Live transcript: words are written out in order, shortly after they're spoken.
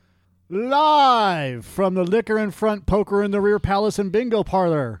Live from the Liquor in Front, Poker in the Rear Palace and Bingo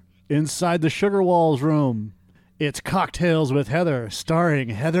Parlor, inside the Sugar Walls room, it's Cocktails with Heather, starring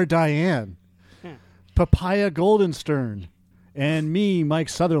Heather Diane, Papaya Goldenstern, and me, Mike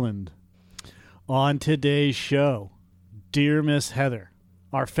Sutherland. On today's show, Dear Miss Heather,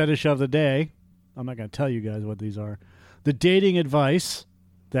 our fetish of the day, I'm not going to tell you guys what these are, the dating advice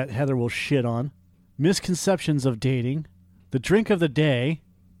that Heather will shit on, misconceptions of dating, the drink of the day,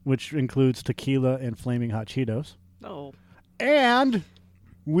 which includes tequila and flaming hot Cheetos. Oh. And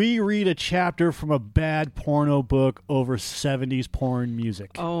we read a chapter from a bad porno book over 70s porn music.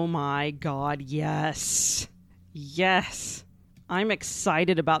 Oh my God, yes. Yes. I'm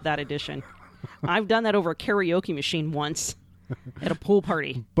excited about that edition. I've done that over a karaoke machine once at a pool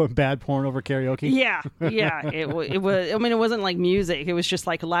party. But bad porn over karaoke? Yeah. It was. I mean, it wasn't like music. It was just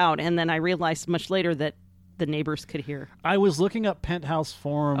like loud. And then I realized much later that the neighbors could hear. I was looking up Penthouse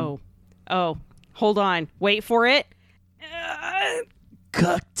Forum. Oh. Hold on. Wait for it.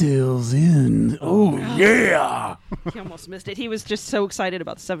 Cocktails in. Oh, yeah. He almost missed it. He was just so excited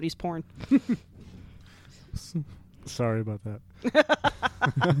about the 70s porn. Sorry about that.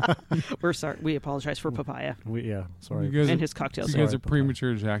 We're sorry. We apologize for Papaya Sorry. and his cocktails. You guys are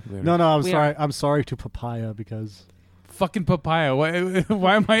premature ejaculators. No, I'm We sorry. are. I'm sorry to Papaya because Fucking Papaya.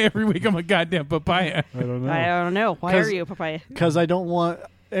 Why am I every week I'm a goddamn Papaya? I don't know. I don't know. Why are you Papaya? Because I don't want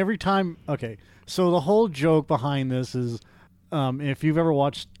every time. Okay, so the whole joke behind this is, if you've ever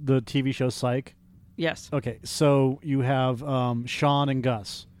watched the TV show Psych. Yes. Okay, so you have Sean and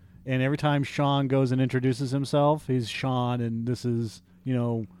Gus, and every time Sean goes and introduces himself, he's Sean, and this is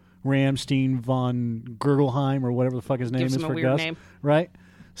Ramstein von Gergelheim or whatever the fuck his name Gives is him a for weird Gus, name. right?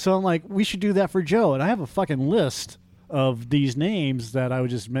 So I'm like, we should do that for Joe, and I have a fucking list of these names that I would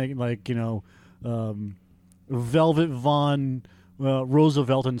just make, like Velvet von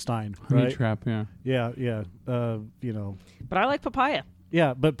Rooseveltenstein, right? Meat trap, yeah. Yeah. But I like Papaya.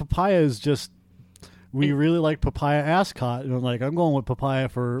 Yeah, but Papaya is just. We really like Papaya Ascot, and I'm going with Papaya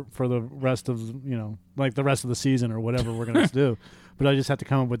for the rest of the rest of the season or whatever we're gonna do. But I just have to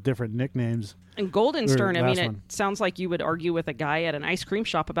come up with different nicknames. And Goldenstern, I last mean, one. it sounds like you would argue with a guy at an ice cream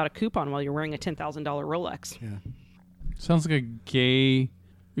shop about a coupon while you're wearing a $10,000 Rolex. Yeah. Sounds like a gay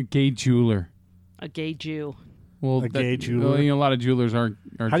jeweler. A gay Jew. Well, gay jeweler? Well, a lot of jewelers are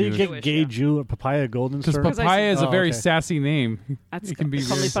How do you Jewish. get Jewish, gay yeah. Jew Papaya Golden Because Star? Papaya is a Oh, very okay. sassy name. That's it can be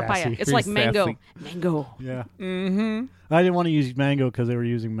call me very Papaya. sassy. It's Very like mango. sassy. Mango. Yeah. Mm-hmm. I didn't want to use mango because they were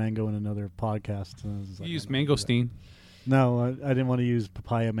using mango in another podcast. And I was just You like, use I'm not gonna do mangosteen. that. No, I didn't want to use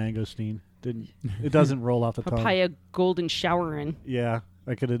Papaya Mangosteen. It doesn't roll off the tongue. Papaya golden showerin'. Yeah,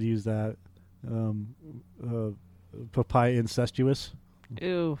 I could have used that. Papaya Incestuous.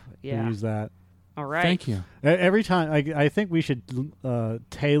 Ooh, yeah. Use that. All right. Thank you. Every time, I think we should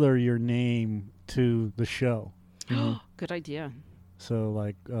tailor your name to the show. Good idea.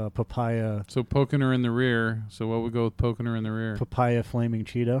 So, Papaya, So poking her in the rear. So what would go with poking her in the rear? Papaya Flaming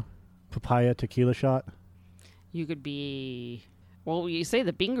Cheeto, Papaya Tequila Shot. You could be, well, you say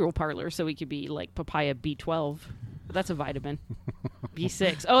the bingo parlor, so we could be like Papaya B12. But that's a vitamin.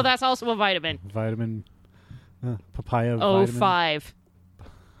 B6. Oh, that's also a vitamin. Vitamin, Papaya Oh, Vitamin. 5.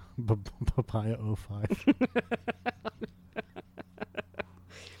 Papaya 05.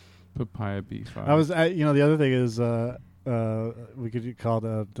 Papaya B5. I was, the other thing is, we could call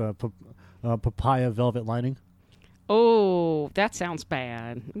the Papaya Velvet Lining. Oh, that sounds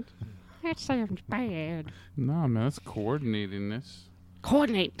bad. That sounds bad. No, man, that's coordinating this.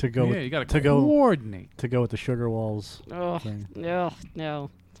 Coordinate. To go, Yeah, with, you got to to go coordinate. to go with the Sugar Walls Oh, thing. no. It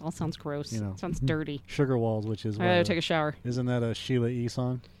all sounds gross. You know. Sounds dirty. Sugar Walls, which is I gotta take a shower. isn't that a Sheila E.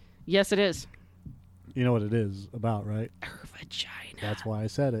 song? Yes, it is. You know what it is about, right? Her vagina. That's why I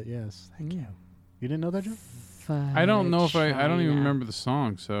said it. Yes, thank you. You didn't know that, Joe? I don't know if I don't even Vagina. remember the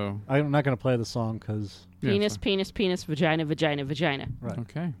song, so. I'm not going to play the song because. yeah, Penis, so- penis, penis, vagina, vagina, vagina. Right.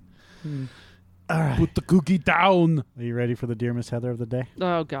 Okay. All right. Put the cookie down. Are you ready for the Dear Miss Heather of the day?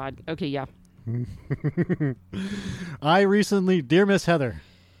 Oh, God. Okay, yeah. Dear Miss Heather,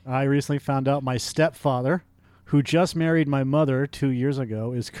 I recently found out my stepfather, who just married my mother 2 years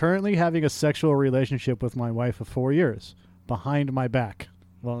ago, is currently having a sexual relationship with my wife of 4 years behind my back.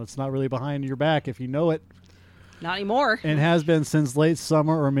 Well, it's not really behind your back if you know it, Not anymore. and has been since late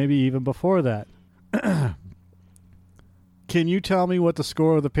summer or maybe even before that. Can you tell me what the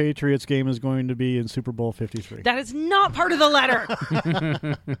score of the Patriots game is going to be in Super Bowl 53? That is not part of the letter.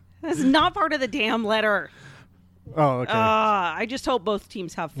 That is not part of the damn letter. Oh, okay. I just hope both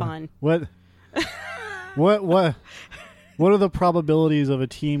teams have fun. What are the probabilities of a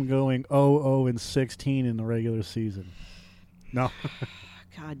team going 0-0 and 16 in the regular season? No.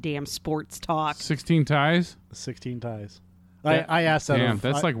 Goddamn sports talk. 16 ties? 16 ties. I asked that. Damn,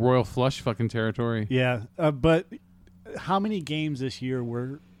 that's like royal flush fucking territory. Yeah, but how many games this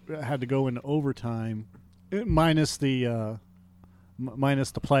year had to go into overtime, minus the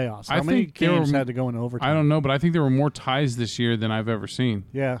playoffs? How many games had to go into overtime? I don't know, but I think there were more ties this year than I've ever seen.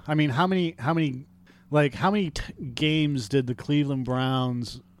 Yeah, I mean, how many games did the Cleveland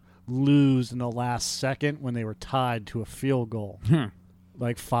Browns lose in the last second when they were tied to a field goal?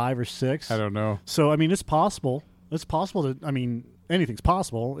 Like 5 or 6? I don't know. So I mean, it's possible. It's possible to. I mean, anything's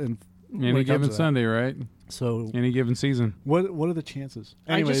possible in Any given Sunday, right? So any given season. What are the chances?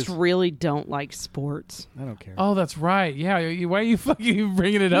 Anyways, I just really don't like sports. I don't care. Oh, that's right. Yeah, why are you fucking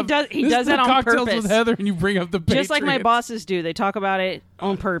bringing it up? He does that on Cocktails purpose. with Heather, and you bring up the Just like my Patriots. bosses do. They talk about it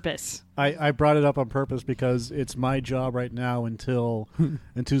on purpose. I brought it up on purpose because it's my job right now until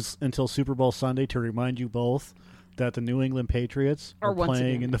Super Bowl Sunday to remind you both that the New England Patriots are once playing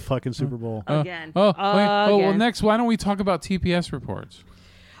again. in the fucking Super Bowl. Again. Well, Again. next, why don't we talk about TPS reports?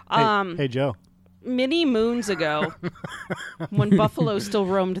 Hey Joe. Many moons ago, when Buffalo still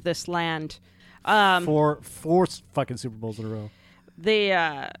roamed this land, Four fucking Super Bowls in a row.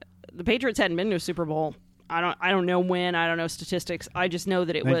 the Patriots hadn't been to a Super Bowl. I don't know when. I don't know statistics. I just know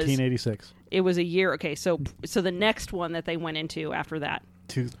that it 1986 was a year. Okay, so the next one that they went into after that.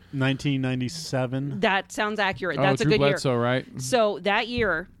 to 1997. That sounds accurate. That's a Drew good year. Bledsoe, right? So that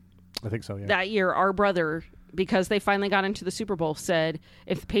year, I think so. Yeah. that year, our brother, because they finally got into the Super Bowl, said,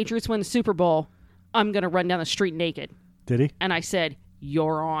 if the Patriots win the Super Bowl, I'm going to run down the street naked. Did he? And I said,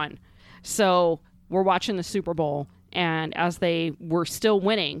 you're on. So we're watching the Super Bowl, and as they were still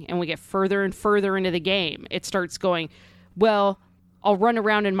winning, and we get further and further into the game, it starts going, well, I'll run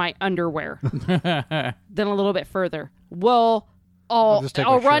around in my underwear. Then a little bit further. Well, I'll just take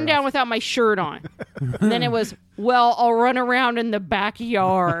my run shirt down off. without my shirt on. And then it was, well, I'll run around in the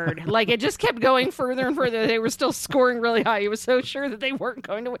backyard. Like, it just kept going further and further. They were still scoring really high. He was so sure that they weren't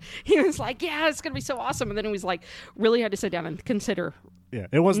going to win. He was like, yeah, it's going to be so awesome. And then he was like, really had to sit down and consider Yeah.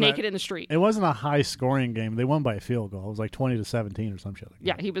 It wasn't naked in the street. It wasn't a high scoring game. They won by a field goal. It was like 20-17 or some shit. Like that.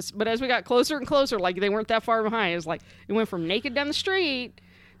 Yeah, he was. But as we got closer and closer, like, they weren't that far behind. It was like, it went from naked down the street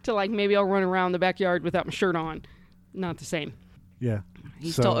to, like, maybe I'll run around the backyard without my shirt on. Not the same. Yeah.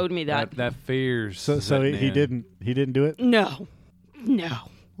 He still owed me that. That fears. So he didn't do it. No.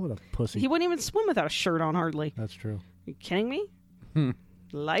 What a pussy. He wouldn't even swim without a shirt on, hardly. That's true. You kidding me?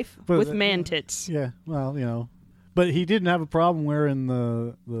 Life But with man tits. Yeah. Well, you know, but he didn't have a problem wearing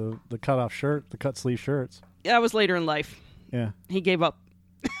the cut off shirt, the cut sleeve shirts. That was later in life. Yeah. He gave up.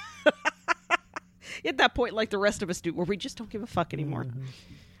 At that point, like the rest of us do, where we just don't give a fuck anymore.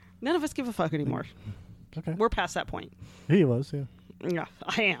 None of us give a fuck anymore. Okay. We're past that point. He was. Yeah. Yeah,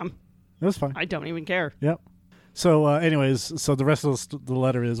 I am. That's fine. I don't even care. Yep. So, anyways, so the rest of the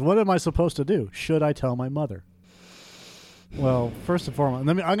letter is: what am I supposed to do? Should I tell my mother? Well, first and foremost,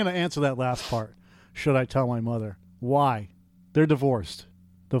 I'm going to answer that last part. Should I tell my mother? Why? They're divorced.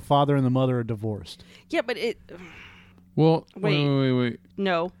 The father and the mother are divorced. Yeah, but it. Well, Wait. wait.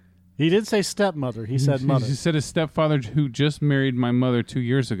 No. He didn't say stepmother. He said mother. He said his stepfather who just married my mother 2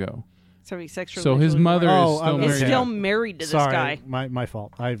 years ago. So he's sexually. So his mother Oh, is still okay. is married. still married to this Sorry, guy. my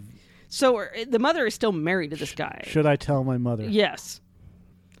fault. So the mother is still married to this guy. Should I tell my mother? Yes.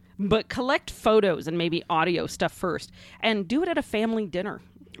 But collect photos and maybe audio stuff first, and do it at a family dinner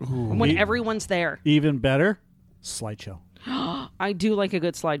when everyone's there. Even better, slideshow. I do like a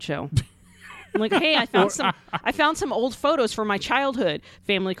good slideshow. I'm like, hey, I found some old photos from my childhood.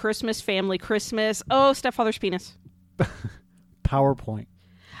 Family Christmas. Oh, stepfather's penis. PowerPoint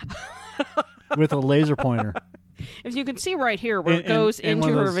with a laser pointer If you can see right here where it And- goes and into one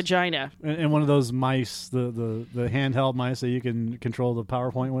of her those- vagina. and one of those mice, the handheld mice that you can control the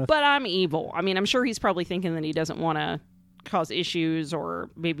PowerPoint with. But I'm evil. I mean, I'm sure he's probably thinking that he doesn't want to cause issues or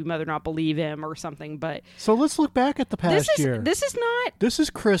maybe mother not believe him or something. But So let's look back at the past year. this is not. This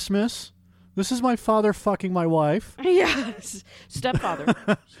is Christmas. This is my father fucking my wife. Yes, stepfather.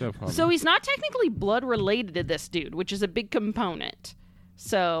 Stepfather. So he's not technically blood related to this dude, which is a big component.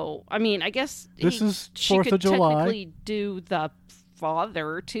 So, I mean, I guess This is she 4th could of July. technically do the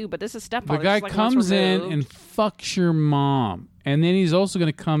father too, but this is the stepfather. guy just like once comes in removed. and fucks your mom, and then he's also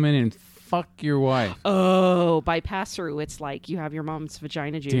going to come in and fuck your wife. Oh, by pass through, it's like you have your mom's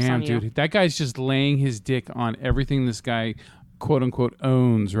vagina juice Damn, on you. dude, that guy's just laying his dick on everything this guy, quote unquote,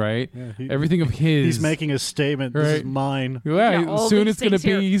 owns. Right, everything of his. He's making a statement. This is Right. mine. Yeah, all soon these it's gonna things be.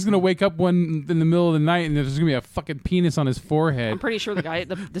 here. He's gonna wake up one in the middle of the night, and there's gonna be a fucking penis on his forehead. I'm pretty sure the guy,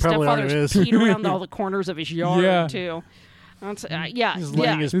 the Probably stepfather's already is. peed around all the corners of his yard Yeah. too. That's, yeah, He's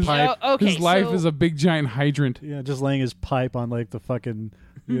laying yeah. his pipe. Oh, okay, his life so- is a big giant hydrant. Yeah, just laying his pipe on like the fucking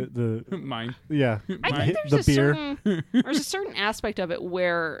Mine. Yeah. I think the beer. there's a certain aspect of it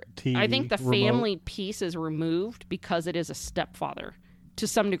where I think the remote. family piece is removed because it is a stepfather to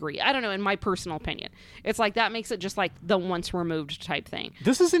some degree. I don't know, in my personal opinion. It's like that makes it just like the once removed type thing.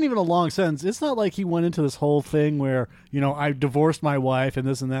 This isn't even a long sentence. It's not like he went into this whole thing where, I divorced my wife and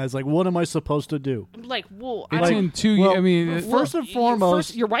this and that. It's like, what am I supposed to do? Like, well, It's in two. well, I mean, first and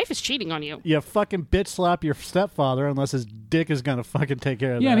foremost, your wife is cheating on you. you fucking bitch slap your stepfather unless his dick is going to fucking take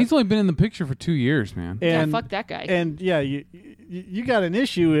care of yeah, that. and he's only been in the picture for 2 years, man. Yeah, And, fuck that guy. And yeah, you got an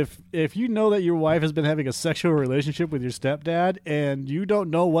issue if you know that your wife has been having a sexual relationship with your stepdad and you don't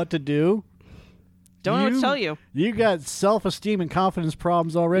know what to do. Don't know what to tell you. You got self-esteem and confidence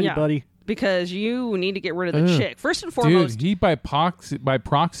problems already, Yeah. buddy. Because you need to get rid of the Ugh. chick. First and foremost, Dude, he by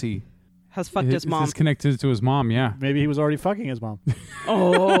proxy has fucked his mom. is connected to his mom. Yeah, Maybe he was already fucking his mom.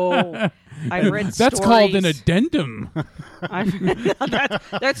 Oh, I read that's stories. called an addendum.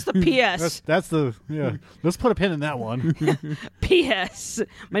 That's the PS. That's the Let's put a pin in that one. P.S.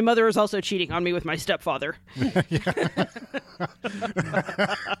 My mother is also cheating on me with my stepfather.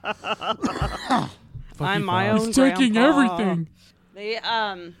 I'm my own He's taking grandpa. everything. They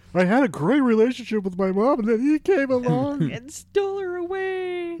I had a great relationship with my mom, and then he came along. and stole her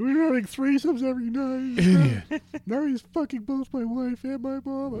away. We were having threesomes every night. Now he's fucking both my wife and my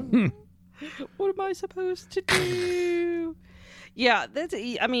mama. What am I supposed to do? Yeah,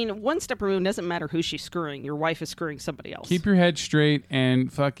 I mean, one step removed doesn't matter who she's screwing. Your wife is screwing somebody else. Keep your head straight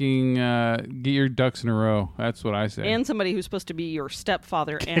and fucking get your ducks in a row. That's what I say. And somebody who's supposed to be your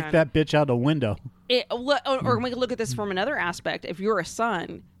stepfather. Kick that bitch out the window. Or we can look at this from another aspect. If you're a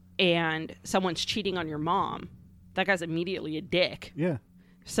son and someone's cheating on your mom, that guy's immediately a dick. Yeah.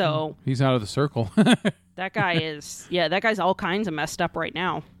 So He's out of the circle. that guy that guy's all kinds of messed up right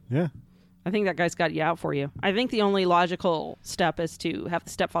now. Yeah. I think that guy's got you out for you. I think the only logical step is to have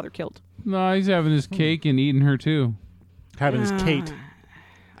the stepfather killed. No, he's having his cake and eating her too. Having his Kate.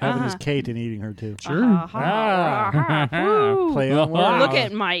 Having his Kate and eating her too. Sure. Woo. Play on words. Look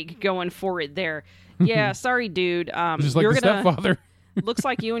at Mike going for it there. Yeah, sorry, dude. Just like you're the gonna. stepfather. Looks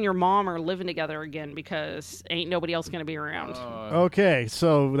like you and your mom are living together again because ain't nobody else gonna be around. Okay,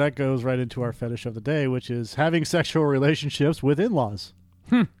 so that goes right into our fetish of the day, which is having sexual relationships with in-laws.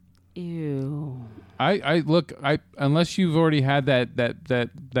 Ew. I look. Unless you've already had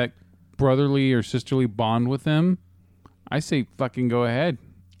that brotherly or sisterly bond with them, I say fucking go ahead.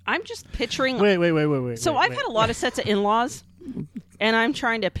 I'm just picturing. Wait. So I've had a lot of sets of in-laws, and I'm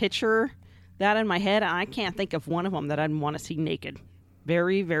trying to picture that in my head, and I can't think of one of them that I'd want to see naked.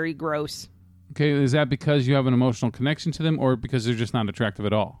 Very, very gross. Okay, is that because you have an emotional connection to them, or because they're just not attractive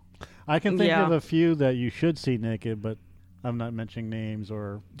at all? I can think Yeah. of a few that you should see naked, but I'm not mentioning names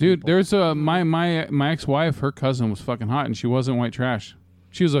or Dude, people. there's my ex-wife. Her cousin was fucking hot, and she wasn't white trash.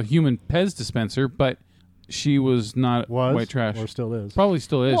 She was a human Pez dispenser, but she was not white trash. or still is. Probably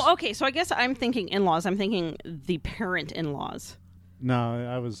still is. Well, okay, so I guess I'm thinking in-laws. I'm thinking the parent in-laws. No,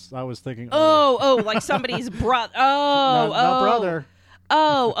 I was thinking. Like somebody's brother. not brother.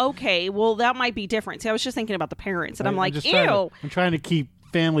 Oh, okay. Well, that might be different. See, I was just thinking about the parents, and I'm like, just ew. I'm trying to keep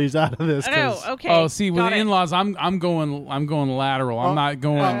families out of this. 'cause Oh, okay. Oh, see, with Got it. in-laws, I'm going lateral. I'm not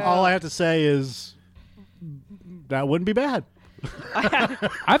going. All I have to say is that wouldn't be bad.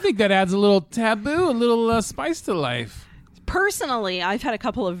 I think that adds a little taboo, a little spice to life. Personally, I've had a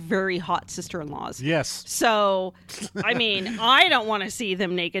couple of very hot sister-in-laws. Yes. So, I mean, I don't want to see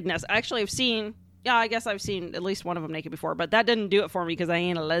them nakedness. Actually, I guess I've seen at least one of them naked before, but that didn't do it for me because I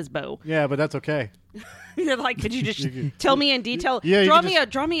ain't a lesbo. Yeah, but that's okay. You're like, could you just tell me in detail? Yeah, you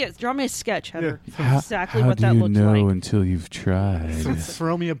draw me a sketch, Heather. Yeah. Exactly what that looks like. until you've tried?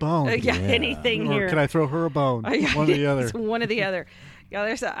 Throw me a bone. Anything Or here. can I throw her a bone? Yeah, One or the other. it's one or the other.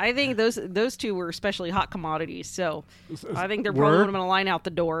 Yeah, I think those two were especially hot commodities. So I think they're probably going to line out the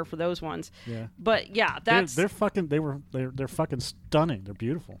door for those ones. Yeah. But yeah, that's they're fucking. They're fucking stunning. They're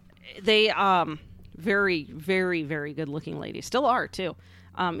beautiful. they very, very, very good looking ladies. Still are too,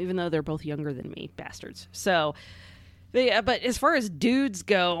 even though they're both younger than me, bastards. So. But as far as dudes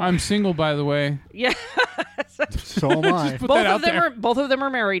go, I'm single, by the way. yeah, So am I. Put that out there. both of them are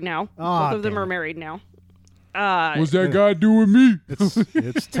married now. Ah, Both of them damn are it. married now. What's that guy doing me?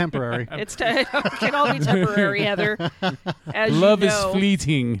 It's temporary. It can all be temporary, Heather. As Love you is know.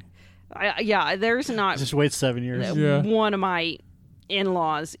 fleeting. There's not Just wait 7 years. Yeah. one of my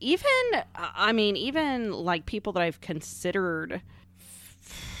in-laws. Even like people that I've considered.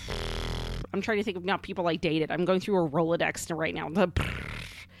 I'm trying to think of not people I dated. I'm going through a Rolodex right now.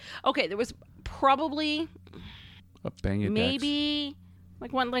 Okay, there was probably A bang it maybe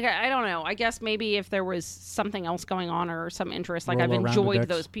Like one, like I don't know. I guess maybe if there was something else going on or some interest, like Roll I've around the enjoyed decks.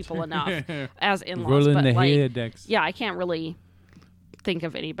 those people enough as in-laws. Rolling But the like, head decks. yeah, I can't really think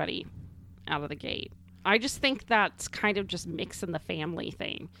of anybody out of the gate. I just think that's kind of just mixing the family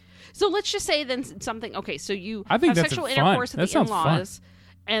thing. So let's just say then something. Okay, so you I think have that's sexual fun. intercourse with That the sounds fun. in-laws,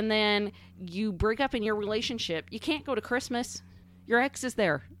 and then you break up in your relationship. You can't go to Christmas. Your ex is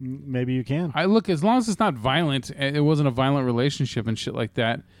there. Maybe you can. I look, as long as it's not violent, it wasn't a violent relationship and shit like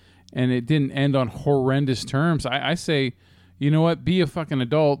that, and it didn't end on horrendous terms. I say, you know what? Be a fucking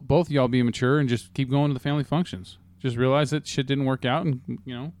adult. Both of y'all be mature and just keep going to the family functions. Just realize that shit didn't work out, and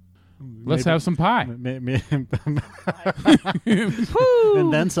let's have some pie.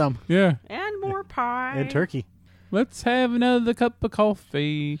 And then some. Yeah, And more pie. And turkey. let's have another cup of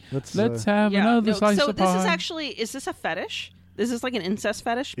coffee. Let's, Let's have another slice so of this pie. is actually, is this a fetish? This is like an incest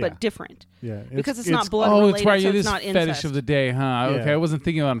fetish, Yeah. but different. Yeah. Because it's not blood Oh, related, it's right. so It it's is not fetish incest. of the day, huh? Okay, Yeah. I wasn't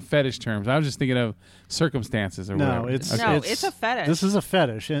thinking about fetish terms. I was just thinking of circumstances or No, whatever. it's Okay. No, it's a fetish. This is a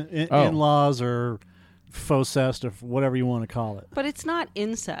fetish. Oh. In-laws or faux-cest or whatever you want to call it. But it's not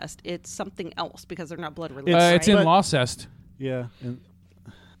incest. It's something else because they're not blood related. It's right? in lawcest. Yeah. And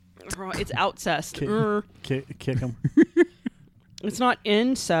It's outcest. kick them. It's not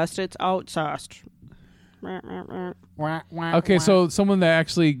incest. It's outcest. Okay, so someone that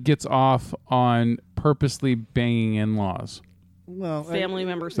actually gets off on purposely banging in-laws. Well, Family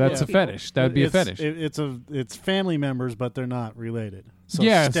members. That's a people. fetish. That would be a It's- fetish. It's family members, but they're not related. So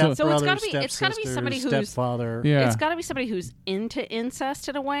Yeah, so- stepbrother, So it's gotta be stepsister, somebody who's- stepfather. Yeah, It's got to be somebody who's into incest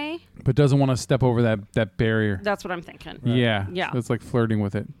in a way. but doesn't want to step over that barrier. That's what I'm thinking. Yeah, Yeah. So it's like flirting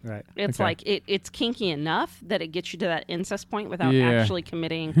with it. Right. It's Okay. like it's kinky enough that it gets you to that incest point without Yeah. actually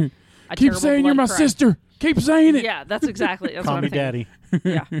committing a Keep terrible saying you're my blood crime. sister. Keep saying it. Yeah, that's exactly. That's Call what me I'm thinking.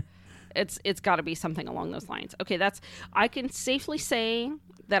 daddy. Yeah, it's got to be something along those lines. Okay, I can safely say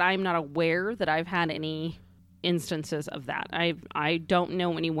that I'm not aware that I've had any instances of that. I don't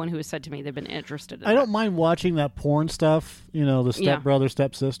know anyone who has said to me they've been interested in I that. don't mind watching that porn stuff, the Yeah. stepbrother,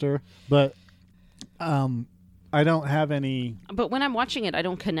 stepsister, but I don't have any But when I'm watching it, I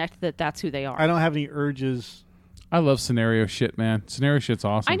don't connect that that's who they are. I don't have any urges. I love scenario shit, man. Scenario shit's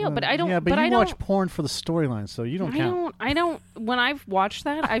awesome. I know, but I don't. Yeah, but I you don't. watch porn for the storyline, so you don't count. I don't. When I've watched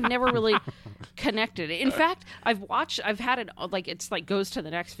that, I've never really connected. In fact, I've had it like it's like goes to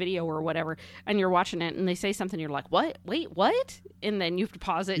the next video or whatever, and you're watching it, and they say something, you're like, what? Wait, what? And then you have to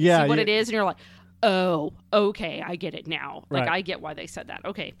pause it, and Yeah, see what yeah. it is, and you're like, oh, okay, I get it now. Like Right. I get why they said that.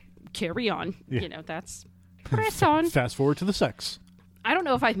 Okay, carry on. Yeah. That's press on. Fast forward to the sex. I don't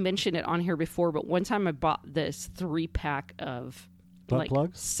know if I've mentioned it on here before, but one time I bought this 3-pack of Butt like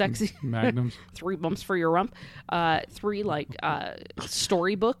plugs? sexy Magnums. 3 bumps for your rump, 3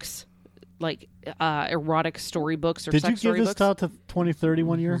 storybooks, like erotic storybooks or Did you sex give this storybooks. out to 2030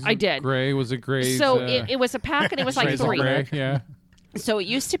 one year? I did. Gray was a gray. So it was a pack and it was like Shades of 3. Grey, yeah. So it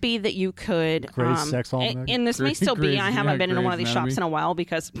used to be that you could, Gray's Sex Almanac? and this may Grey- still be. Grey's- I haven't yeah, been in one of Grey's these Anatomy. shops in a while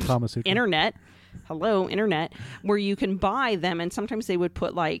because Kama Sutra. internet. Hello, internet, where you can buy them, and sometimes they would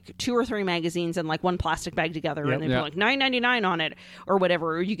put like 2 or 3 magazines in like one plastic bag together, Yep. and they Yeah. put like $9.99 on it or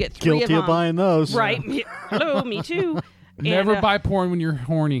whatever, or you get 3 Guilty of of them. buying those. Right? Hello, me too. Never And, buy porn when you're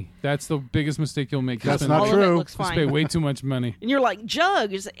horny. That's the biggest mistake you'll make. That's Spend- not all of it true. looks Just fine. pay way too much money. And you're like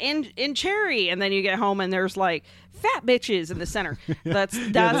jugs and cherry, and then you get home and there's like fat bitches in the center. That's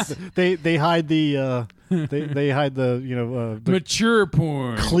They hide the they hide the the Mature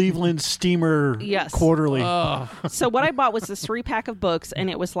porn. Cleveland Steamer Yes. Quarterly. so what I bought was this 3-pack of books, and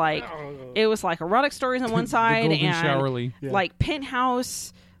it was like erotic stories on one side Golden and Showerly. Yeah. like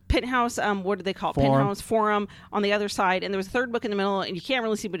Penthouse, what do they call it? Forum. Penthouse Forum on the other side, and there was a third book in the middle, and you can't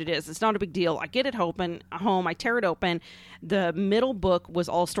really see what it is. It's not a big deal. I get it home, I tear it open. The middle book was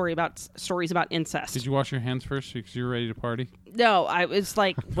all stories about incest. Did you wash your hands first because you were ready to party? No, I was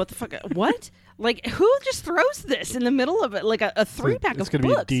like, what the fuck? What? Like, who just throws this in the middle of it? Like a 3-pack It's of going to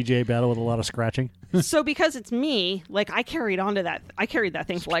books. be a DJ battle with a lot of scratching. So because it's me, like I carried that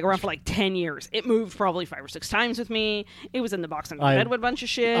thing for around for like 10 years. It moved probably 5 or 6 times with me. It was in the box under the bed with a bunch of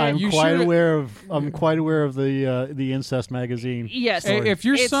shit. I'm You quite should- aware of the incest magazine. yes. Hey, if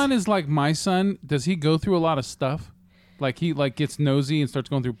your It's- son is like my son, does he go through a lot of stuff? Like he gets nosy and starts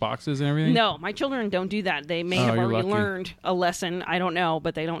going through boxes and everything? No, my children don't do that. They may Oh, have you're already lucky. learned a lesson. I don't know,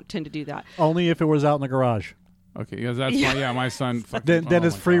 but they don't tend to do that. Only if it was out in the garage. Okay, because that's why. Yeah, my son. Fucking, Then oh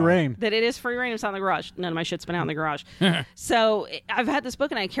it's my free God. reign. That it is free reign. It's out in the garage. None of my shit's been out in the garage. So I've had this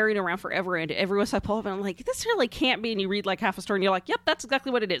book and I carried it around forever. And every once I pull up and I'm like, this really can't be. And you read like half a story and you're like, yep, that's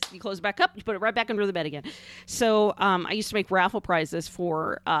exactly what it is. You close it back up, you put it right back under the bed again. So I used to make raffle prizes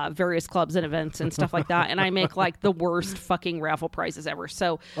for various clubs and events and stuff like that. And I make like the worst fucking raffle prizes ever.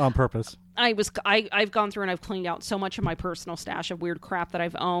 So On purpose. I've gone through and I've cleaned out so much of my personal stash of weird crap that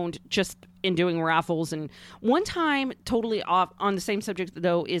I've owned just in doing raffles. And one time, totally off on the same subject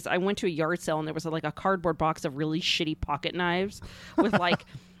though, is I went to a yard sale and there was like a cardboard box of really shitty pocket knives with like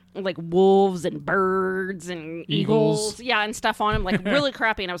like wolves and birds and eagles, yeah, and stuff on them, like really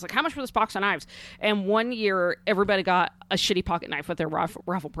crappy. And I was like, how much for this box of knives? And one year everybody got a shitty pocket knife with their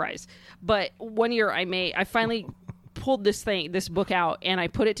raffle prize. But one year I finally pulled this book out and I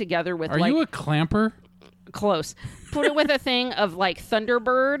put it together with Are you a clamper? Close. Put it with a thing of like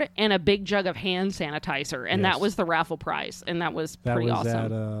Thunderbird and a big jug of hand sanitizer, and Yes. that was the raffle prize, and that was That pretty was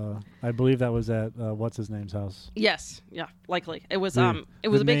awesome. at, I believe that was at what's his name's house. Yes, yeah, likely it was. The- It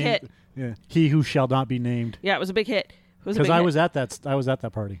was the a big name- hit. Yeah, he who shall not be named. Yeah, it was a big hit. It was a Because big I hit. was at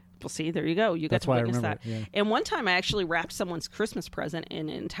that party. Well, see, there you go. You got That's to why I witness remember that. it, yeah. And one time, I actually wrapped someone's Christmas present in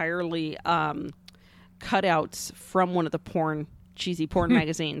entirely cutouts from one of the cheesy porn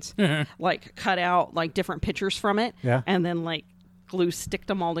magazines, like cut out like different pictures from it, Yeah. and then like sticked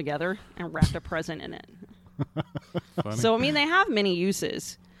them all together and wrapped a present in it. Funny. So I mean, they have many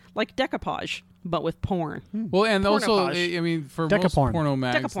uses, like decoupage, but with porn. Well, and also, Pornopage. I mean, for Decaporn. most porno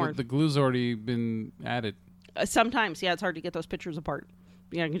mags, Decaporn. the glue's already been added. Sometimes, yeah, it's hard to get those pictures apart.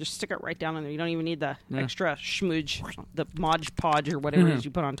 Yeah, you can just stick it right down in there. You don't even need the extra schmooge, the Mod Podge or whatever it is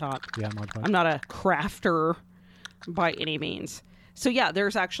you put on top. Yeah, Mod Podge. I'm not a crafter by any means. So yeah,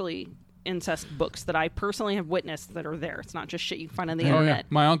 there's actually incest books that I personally have witnessed that are there. It's not just shit you can find on the Oh yeah, internet.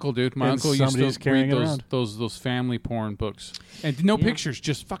 my uncle, dude. My And uncle used somebody's to carrying read it around. those family porn books, and no pictures,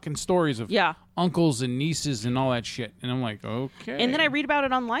 just fucking stories of Yeah. uncles and nieces and all that shit. And I'm like, okay. And then I read about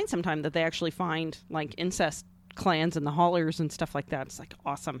it online sometime that they actually find like incest clans in the hollers and stuff like that. It's like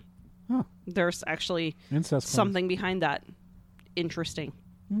awesome. Huh. There's actually Incest something behind that interesting.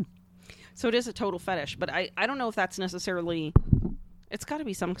 So it is a total fetish, but I don't know if that's necessarily. It's got to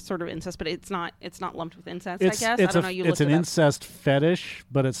be some sort of incest, but it's not lumped with incest. It's, I guess it's I don't know. You it's looked an it up. incest fetish,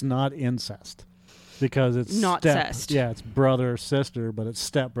 but it's not incest because it's Not cest. Yeah, it's brother sister, but it's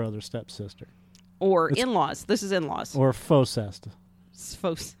stepbrother stepsister Or in-laws. This is in-laws. or faux cest.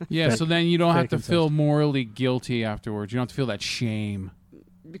 yeah, so then you don't have Fake to incest. feel morally guilty afterwards. You don't have to feel that shame.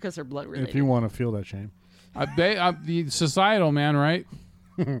 Because they're blood related. If you want to feel that shame, The societal, man, right?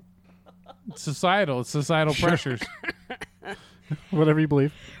 It's societal pressures. whatever you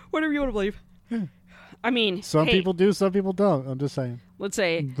believe. Whatever you want to believe. I mean, Some hey, people do, some people don't. I'm just saying. let's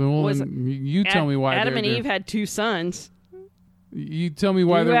say Well, was then you tell me why Adam and they're- Eve had 2 sons. You tell me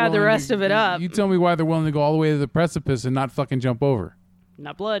why You they're add the willing rest to- of it up. You tell me why they're willing to go all the way to the precipice and not fucking jump over.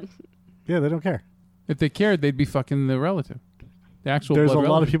 Not blood. Yeah, they don't care. If they cared, they'd be fucking the relative. The actual There's a blood lot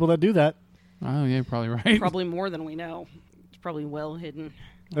of relative. people that do that. Oh, yeah, you're probably right. Probably more than we know. It's probably well hidden.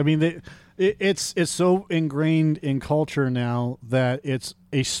 I mean, it's so ingrained in culture now that it's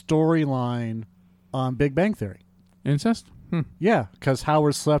a storyline on Big Bang Theory. Incest? Yeah, because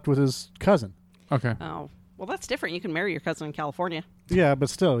Howard slept with his cousin. Okay. Oh, well, that's different. You can marry your cousin in California. Yeah, but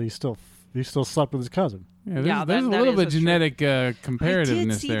still, he still slept with his cousin. Yeah, there's, Yeah, there's that a little is bit what's true. genetic I comparativeness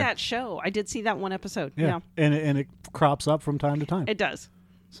did see there. that show. I did see that one episode. Yeah, Yeah, and it crops up from time to time. it does.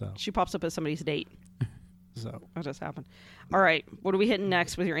 So She pops up as somebody's date. That just happened. All right, what are we hitting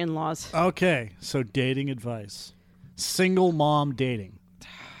next with your in-laws? okay, so dating advice, single mom dating.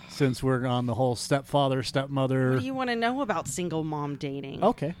 Since we're on the whole stepfather stepmother. What do you want to know about single mom dating?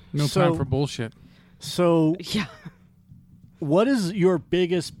 Okay, No so, time for bullshit. So, Yeah. what is your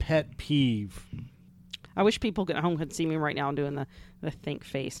biggest pet peeve? I wish people at home could see me right now doing the think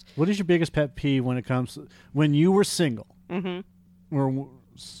face. What is your biggest pet peeve when it comes when you were single? Mm-hmm. Or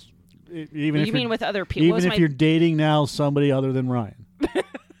even if You you're- mean with other people? even if you're dating now somebody other than Ryan.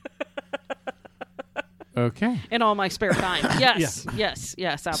 Okay. in all my spare time? Yes, yes,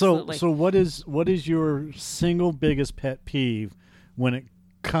 yes, So absolutely. so what is your single biggest pet peeve when it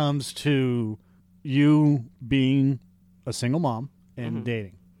comes to you being a single mom and Mm-hmm.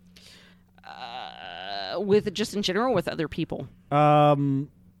 dating? With just in general, with other people.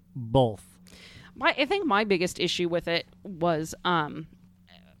 Both. I think my biggest issue with it was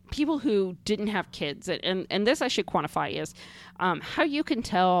people who didn't have kids. And this I should quantify is how you can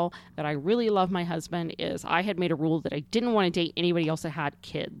tell that I really love my husband is I had made a rule that I didn't want to date anybody else that had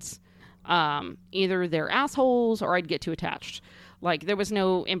kids. Either they're assholes or I'd get too attached. Like there was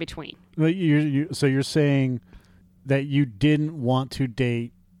no in between. So you're saying that you didn't want to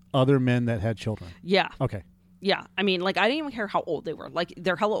date other men that had children. Yeah. Okay. Yeah. I mean, like, I didn't even care how old they were. Like,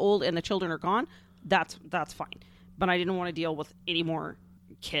 they're hella old and the children are gone. That's fine. But I didn't want to deal with any more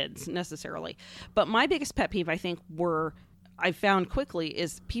kids necessarily. But my biggest pet peeve, I think, I found quickly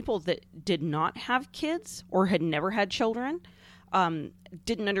is people that did not have kids or had never had children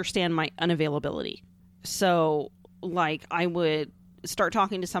didn't understand my unavailability. So, like, I would start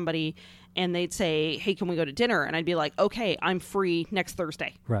talking to somebody and they'd say, hey, can we go to dinner? And I'd be like, okay, I'm free next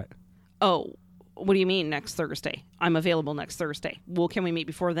Thursday. Right. Oh, what do you mean next Thursday? I'm available next Thursday. Well, can we meet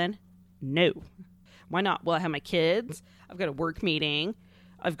before then? No. Why not? Well, I have my kids. I've got a work meeting.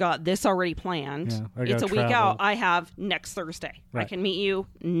 I've got this already planned. Yeah, it's a week out. I have next Thursday. Right. I can meet you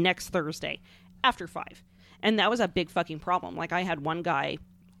next Thursday after 5. And that was a big fucking problem. Like, I had one guy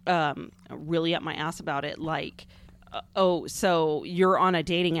really up my ass about it. Like, oh, so you're on a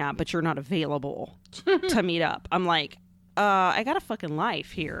dating app, but you're not available to meet up. I'm like, I got a fucking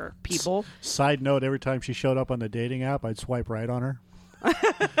life here, people. Side note, every time she showed up on the dating app, I'd swipe right on her.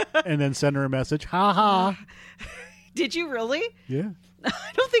 And then send her a message. Ha ha. Did you really? Yeah.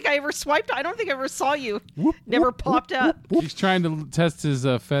 I don't think I ever swiped. I don't think I ever saw you. Whoop, Never whoop, popped whoop, up. whoop, whoop. He's trying to test his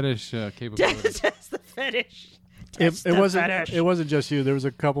fetish capability. Test the fetish. It wasn't just you. There was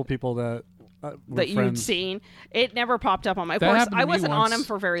a couple people that were That you'd friends. seen. It never popped up on my. Of That course, happened to I me wasn't on once. him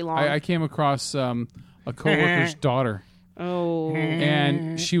for very long. I came across a coworker's daughter, oh.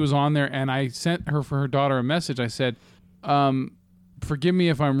 and she was on there, and I sent her for her daughter a message. I said, forgive me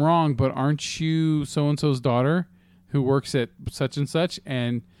if I'm wrong, but aren't you so-and-so's daughter who works at such and such?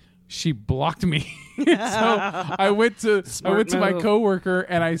 And she blocked me. So I went to my move. coworker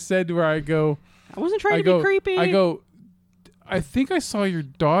and I said to her, I wasn't trying to be creepy. I think I saw your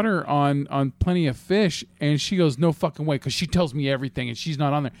daughter on Plenty of Fish, and she goes, no fucking way, because she tells me everything, and she's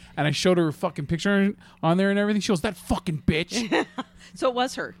not on there. And I showed her a fucking picture on there and everything. She goes, that fucking bitch. So it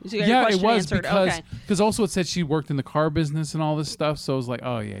was her. So you got your Yeah, it question was answered. because also it said she worked in the car business and all this stuff. So I was like,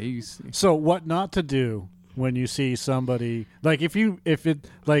 oh yeah, you see. So what not to do when you see somebody like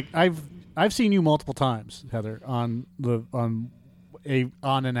I've seen you multiple times, Heather, on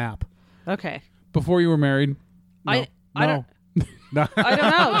an app. Okay. Before you were married, I don't. No. I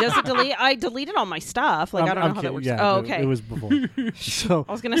don't know. Does it delete? I deleted all my stuff. Like, I don't know how that works. Yeah, oh, okay. It was before. So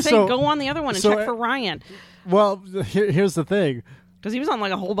I was gonna say, go on the other one and check for Ryan, Well, here's the thing. because he was on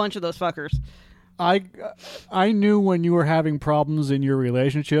like a whole bunch of those fuckers. I knew when you were having problems in your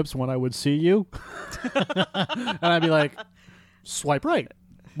relationships when I would see you, and I'd be like, swipe right.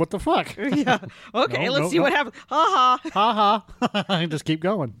 What the fuck? Yeah. Okay. No, let's no, see no. what happens. Ha ha. Ha ha. And just keep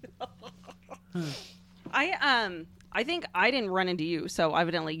going. I think I didn't run into you, so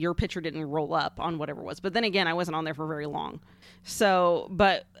evidently your picture didn't roll up on whatever it was. But then again, I wasn't on there for very long. So,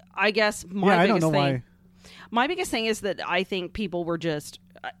 but I guess my biggest thing. My biggest thing is that I think people were just,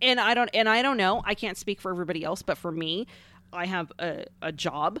 and I don't know. I can't speak for everybody else, but for me, I have a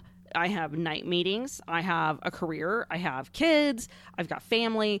job. I have night meetings. I have a career. I have kids. I've got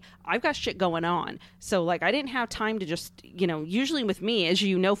family. I've got shit going on. So, like, I didn't have time to just, usually with me, as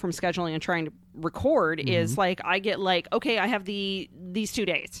you know from scheduling and trying to record, is like, I get like, okay, I have these 2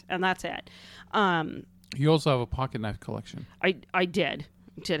 days, and that's it. you also have a pocket knife collection. I did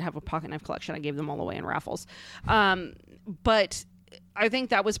have a pocket knife collection. I gave them all away in raffles. But I think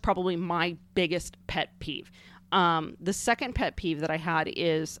that was probably my biggest pet peeve. The second pet peeve that I had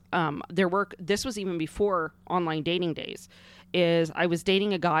is this was even before online dating days, is I was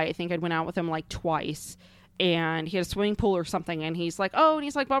dating a guy. I think I'd went out with him like twice, and he had a swimming pool or something, and he's like, oh, and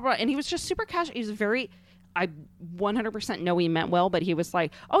he's like, blah, blah, and he was just super casual. He was I 100% know he meant well, but he was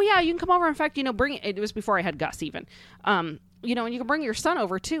like, oh yeah, you can come over. In fact, bring it. It was before I had Gus even, and you can bring your son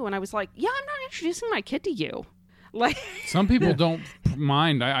over too. And I was like, yeah, I'm not introducing my kid to you. Like, some people don't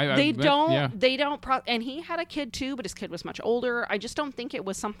mind. They don't. Yeah. They don't. And he had a kid too, but his kid was much older. I just don't think it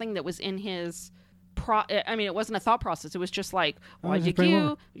was something that was in his. I mean, it wasn't a thought process. It was just like, well, I dig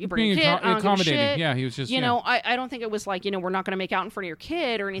you. You bring a kid. I don't give a accommodating. shit. Yeah, he was just. I don't think it was like, we're not going to make out in front of your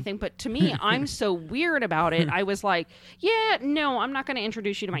kid or anything. But to me, I'm so weird about it. I was like, yeah, no, I'm not going to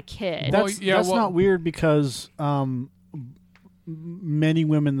introduce you to my kid. That's not weird because many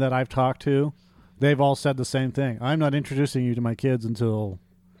women that I've talked to, they've all said the same thing. I'm not introducing you to my kids until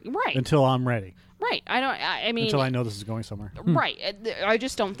I'm ready. Right. I mean, until I know this is going somewhere. Right. I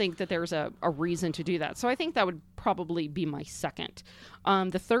just don't think that there's a reason to do that. So I think that would probably be my second.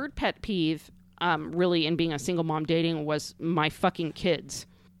 The third pet peeve, really, in being a single mom dating, was my fucking kids.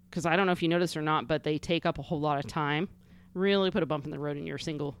 Because I don't know if you noticed or not, but they take up a whole lot of time. Really put a bump in the road in your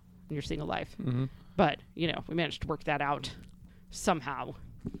single life. Mm-hmm. But we managed to work that out somehow.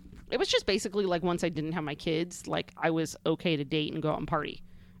 It was just basically like once I didn't have my kids, like I was okay to date and go out and party.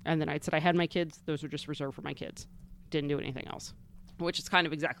 And then I said I had my kids. Those were just reserved for my kids. Didn't do anything else, which is kind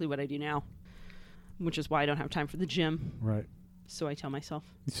of exactly what I do now, which is why I don't have time for the gym. Right. So I tell myself.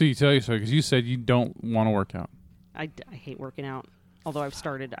 So you tell yourself, because you said you don't want to work out. I hate working out. Although I've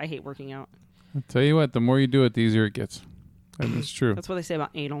started, I hate working out. I'll tell you what, the more you do it, the easier it gets. That's true. That's what they say about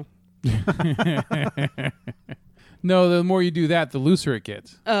anal. No, the more you do that, the looser it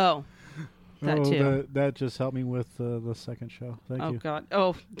gets. Oh, that too. That just helped me with the second show. Thank you. God.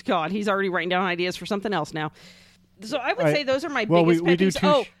 Oh, God. He's already writing down ideas for something else now. So I would say those are my biggest we pet do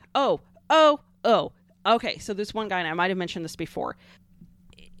peeves. Okay, so this one guy, and I might have mentioned this before,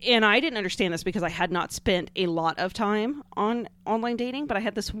 and I didn't understand this because I had not spent a lot of time on online dating, but I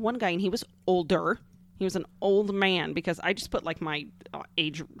had this one guy, and he was older. He was an old man because I just put like my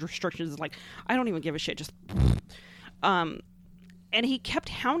age restrictions, like I don't even give a shit, just and he kept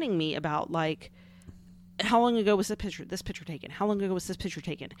hounding me about like, how long ago was this picture taken? How long ago was this picture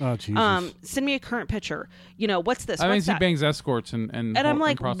taken? Oh, Jesus. Send me a current picture. You know, what's this? I What's think he that? bangs escorts and I'm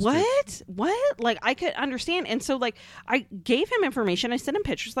like, prostitutes. what? Like, I could understand. And so, like, I gave him information. I sent him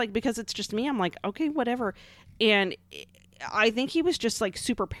pictures, like, because it's just me. I'm like, okay, whatever. And I think he was just, like,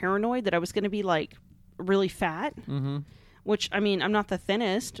 super paranoid that I was going to be, like, really fat. Mm-hmm. Which, I mean, I'm not the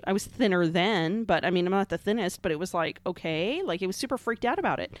thinnest. I was thinner then, but, I mean, I'm not the thinnest. But it was like, okay. Like, he was super freaked out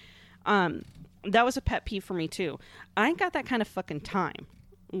about it. That was a pet peeve for me, too. I ain't got that kind of fucking time.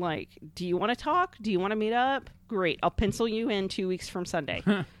 Like, do you want to talk? Do you want to meet up? Great. I'll pencil you in 2 weeks from Sunday.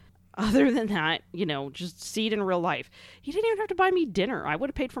 Other than that, you know, just see it in real life. He didn't even have to buy me dinner. I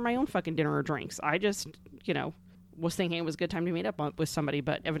would have paid for my own fucking dinner or drinks. I just, you know, was thinking it was a good time to meet up with somebody,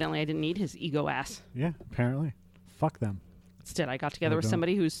 but evidently I didn't need his ego ass. Yeah, apparently. Fuck them. Instead, I got together with don't.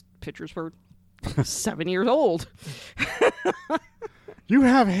 somebody whose pictures were 7 years old. You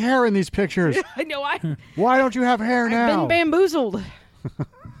have hair in these pictures. I know. Why don't you have hair I've now? been bamboozled.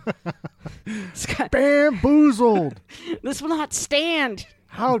 Bamboozled. This will not stand.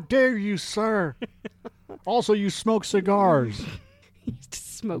 How dare you, sir? Also, you smoke cigars. He used to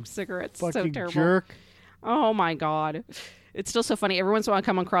smoke cigarettes. Fucking So terrible. jerk. Oh my God. It's still so funny. Every once in a while I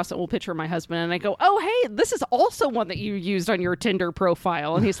come across an old picture of my husband and I go, oh, hey, this is also one that you used on your Tinder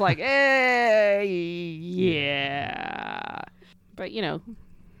profile. And he's like, yeah. But, you know,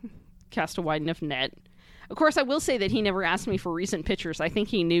 cast a wide enough net. Of course, I will say that he never asked me for recent pictures. I think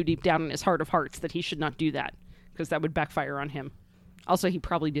he knew deep down in his heart of hearts that he should not do that because that would backfire on him. Also, he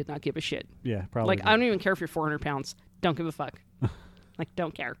probably did not give a shit. Yeah, probably. Like, I don't even care if you're 400 pounds. Don't give a fuck. Like,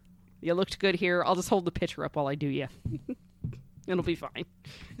 don't care. You looked good here. I'll just hold the picture up while I do you. It'll be fine.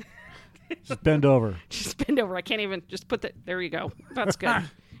 Just bend over. Just bend over. I can't even just put the... There you go. That's good.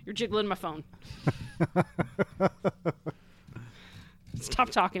 You're jiggling my phone. Stop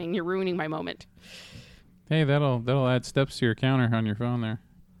talking. You're ruining my moment. Hey, that'll add steps to your counter on your phone there,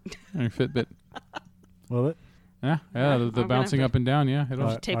 on your Fitbit. Will it? Yeah, the I'm bouncing gonna up and down. Yeah,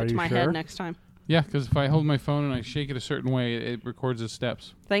 it'll. Tape Are it to you my sure? head next time. Yeah, because if I hold my phone and I shake it a certain way, it records the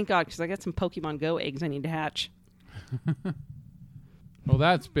steps. Thank God, because I got some Pokemon Go eggs I need to hatch. Well,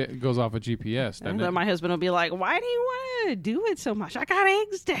 goes off of GPS, doesn't And it? then my husband will be like, why do you want to do it so much? I got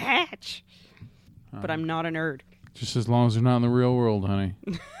eggs to hatch. But I'm not a nerd. Just as long as they're not in the real world, honey.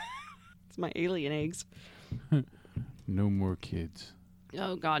 It's my alien eggs. No more kids.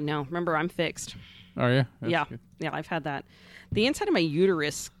 Oh, God, no. Remember, I'm fixed. Are you? That's Yeah. good. Yeah, I've had that. The inside of my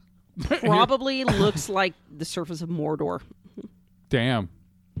uterus probably looks like the surface of Mordor. Damn.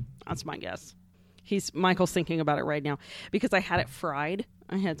 That's my guess. Michael's thinking about it right now because I had it fried.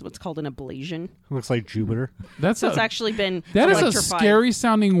 I had what's called an ablation. Looks like Jupiter. That's It's actually been that is a electrified. scary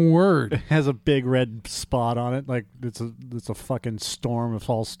sounding word. It has a big red spot on it, like it's a fucking storm of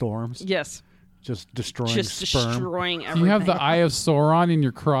all storms. Yes, Just destroying just sperm. destroying everything. Do you have the Eye of Sauron in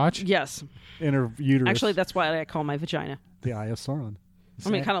your crotch? Yes, Inner uterus. actually, that's what I call my vagina. the Eye of Sauron. I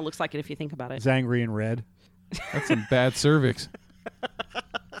mean, it kind of looks like it if you think about it. It's angry and red. That's some bad cervix.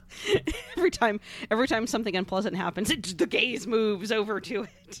 Every time something unpleasant happens, the gaze moves over to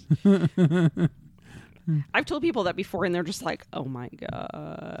it. I've told people that before, and they're just like, "Oh my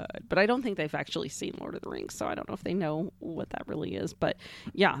God!" But I don't think they've actually seen Lord of the Rings, so I don't know if they know what that really is. But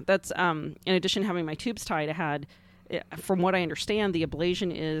yeah, that's in addition to having my tubes tied, I had. From what I understand, the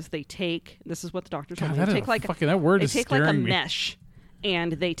ablation is they take. This is what the doctor told me. They take like that word they is take like a scaring me. mesh,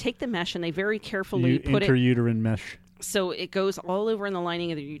 and they take the mesh and they very carefully put it. Interuterine mesh. So it goes all over in the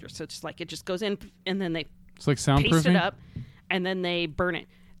lining of the uterus. So it's like it just goes in, and then they It's like paste soundproofing. it up, and then they burn it.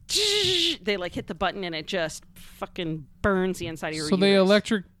 They like hit the button, and it just fucking burns the inside of your So uterus. they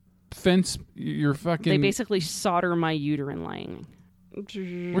electric fence your fucking. They basically solder my uterine lining.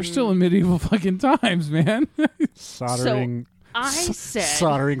 We're still in medieval fucking times, man. Soldering. I said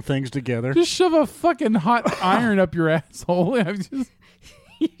soldering things together. Just shove a fucking hot iron up your asshole. I'm just...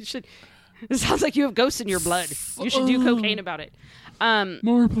 you should. It sounds like you have ghosts in your blood. You should do cocaine about it.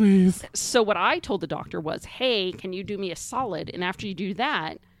 More, please. So what I told the doctor was, hey, can you do me a solid? And after you do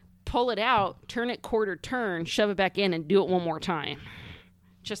that, pull it out, turn it quarter turn, shove it back in, and do it one more time,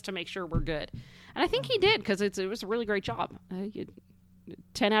 just to make sure we're good. And I think he did, because it was a really great job.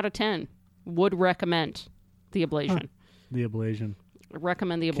 10 out of 10. Would recommend the ablation. The ablation.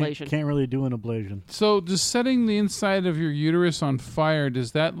 Recommend the ablation. Can't really do an ablation. So, does setting the inside of your uterus on fire,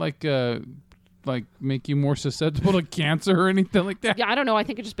 does that like make you more susceptible to cancer or anything like that? Yeah, I don't know. I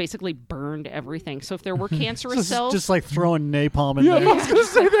think it just basically burned everything. So if there were cancerous cells, Just like throwing napalm in Yeah, there. I was gonna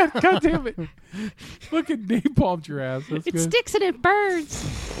say that. God damn it! Fucking napalmed your ass. That's it good. sticks and it burns.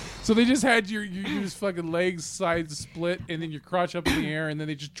 So they just had your fucking legs sides split, and then your crotch up in the air, and then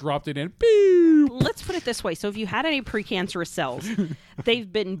they just dropped it in. Pew! Let's put it this way. So if you had any precancerous cells,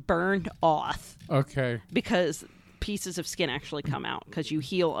 they've been burned off Okay. because pieces of skin actually come out because you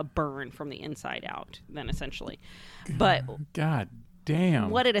heal a burn from the inside out, then essentially. But God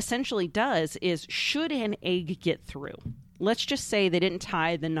damn. what it essentially does is, should an egg get through, let's just say they didn't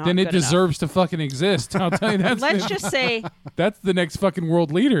tie the knot Then it good enough. deserves to fucking exist. I'll tell you that. Let's just say That's the next fucking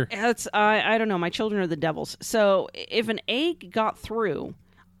world leader. it's I don't know. My children are the devils. So if an egg got through,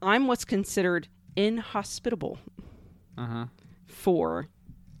 I'm what's considered inhospitable for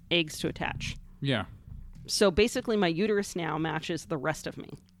eggs to attach. Yeah. So basically, my uterus now matches the rest of me.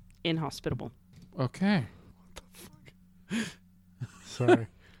 Inhospitable. Okay. Sorry.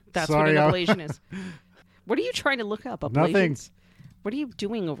 That's Sorry, what an ablation is. What are you trying to look up? Ablations? Nothing. What are you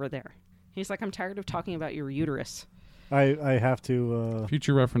doing over there? He's like, I'm tired of talking about your uterus. I have to.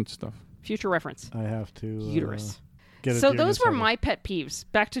 Future reference stuff. Future reference. I have to. Uterus. Get So it those were second. my pet peeves.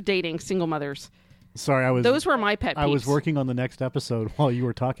 Back to dating single mothers. Sorry, I was. Those were my pet peeves. I was working on the next episode while you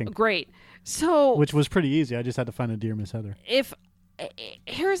were talking, Great. So which was pretty easy. I just had to find a Dear Miss Heather.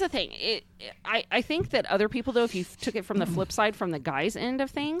 Here's the thing. I think that other people, though, if you took it from the flip side, from the guy's end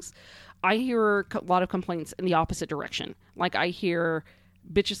of things, I hear a lot of complaints in the opposite direction. Like, I hear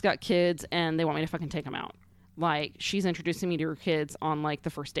bitches got kids and they want me to fucking take them out. Like, she's introducing me to her kids on, like, the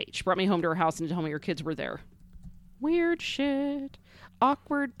first date. She brought me home to her house and told me her kids were there. Weird shit.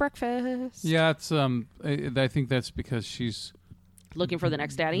 Awkward breakfast. Yeah, it's I think that's because she's Looking for the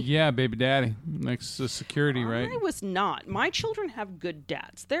next daddy. yeah, baby daddy next to security, right? I was not. My children have good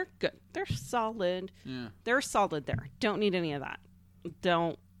dads. They're good. They're solid. Yeah. They're solid there. Don't need any of that.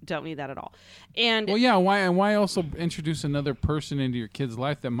 Don't need that at all. And Well, yeah. Why also introduce another person into your kid's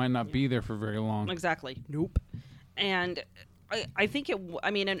life that might not be there for very long? exactly. Nope. And I think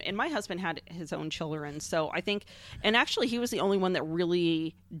and my husband had his own children, so I think, and actually he was the only one that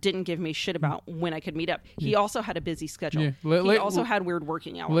really didn't give me shit about when I could meet up. He also had a busy schedule. Yeah. He also had weird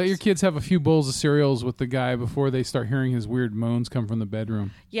working hours. Let your kids have a few bowls of cereals with the guy before they start hearing his weird moans come from the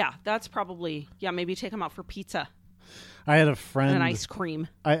bedroom. Yeah, that's probably, maybe take him out for pizza I had a friend. and an ice cream.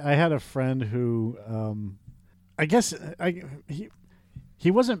 I had a friend who, I guess,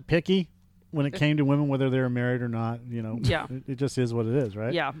 he wasn't picky when it came to women, whether they were married or not. You know, Yeah. it just is what it is,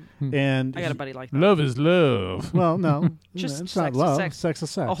 right? Yeah, And I got a buddy like that. Love is love. well, no, Just it's sex not is love. sex. Sex is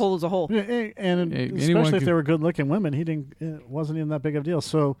sex. A hole is a hole. Yeah, and Hey, anyone especially if could- they were good-looking women, it wasn't even that big of a deal.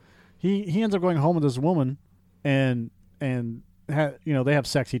 So he ends up going home with this woman, and they have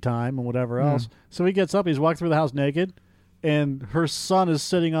sexy time and whatever else. So he gets up, he's walking through the house naked, and her son is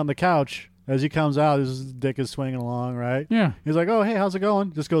sitting on the couch. As he comes out, his dick is swinging along, right? Yeah. He's like, "Oh, hey, how's it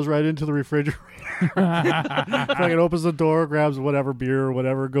going?" Just goes right into the refrigerator. Fucking opens the door, grabs whatever beer or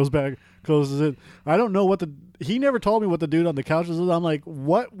whatever, goes back, closes it. I don't know he never told me what the dude on the couch was. I'm like,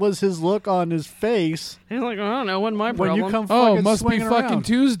 what was his look on his face He's like, I don't know, wasn't my when problem. you come Oh, fucking must be swinging fucking around?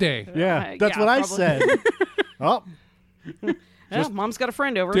 Tuesday. Yeah, that's yeah, what I probably. said. Oh, Yeah, mom's got a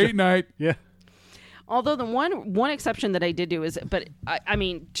friend over. Date night. yeah. Although the one exception that I did do is, but I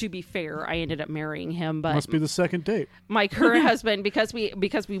mean, to be fair, I ended up marrying him. But Must be the second date. my current husband, because we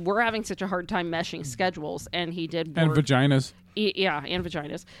were having such a hard time meshing schedules, and he did And work, vaginas. and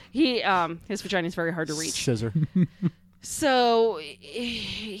vaginas. His vagina is very hard to reach. Scissor. So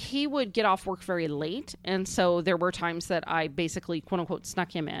he would get off work very late, and so there were times that I basically, quote unquote,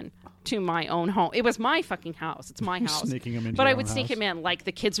 snuck him in to my own home. It was my fucking house. It's my house. Sneaking him into But your I own would sneak house. him in. Like,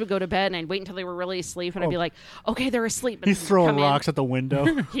 the kids would go to bed, and I'd wait until they were really asleep, and I'd be like, okay, they're asleep. And He's he'd throwing come in. rocks at the window.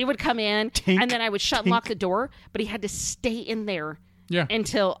 He would come in, Tink, and then I would shut and lock the door, but he had to stay in there Yeah.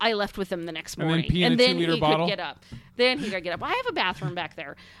 until I left with him the next And then morning. pee in a and then 2-liter he bottle? could get up. Then he got to get up. I have a bathroom back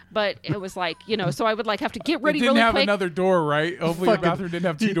there, but it was like, so I would like have to get It ready didn't really have quick. another door, right? Hopefully your Fucking- bathroom didn't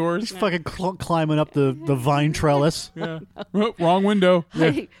have 2 doors. He's fucking climbing up the vine trellis. Yeah. Oh, wrong window.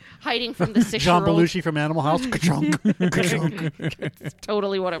 Hiding from the 6-year-old. John Belushi from Animal House. Ka-chunk, ka-chunk.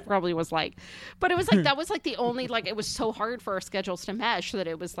 Totally what it probably was like. But it was like that was like the only like it was so hard for our schedules to mesh that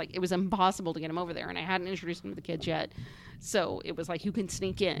it was like it was impossible to get him over there, and I hadn't introduced him to the kids yet. So it was like you can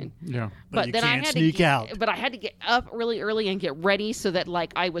sneak in. Yeah. But you then I can't had sneak to out. But I had to get up really early and get ready so that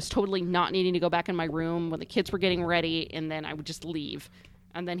like I was totally not needing to go back in my room when the kids were getting ready, and then I would just leave,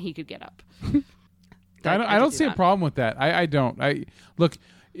 and then he could get up. I don't see a problem with that. I don't. Look,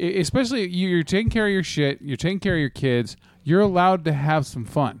 especially you're taking care of your shit. You're taking care of your kids. You're allowed to have some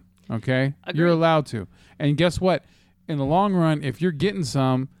fun. Okay, you're Agreed. allowed to. And guess what? In the long run, if you're getting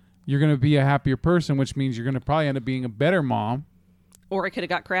some, you're going to be a happier person, which means you're going to probably end up being a better mom. Or I could have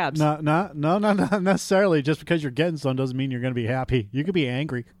got crabs. No, not necessarily. Just because you're getting some doesn't mean you're going to be happy. You could be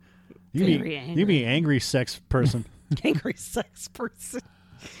angry. You can be angry sex person. Angry sex person.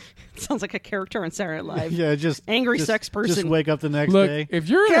 Sounds like a character on Saturday Night Live. Yeah, just Angry sex person. Just wake up the next Look, day. if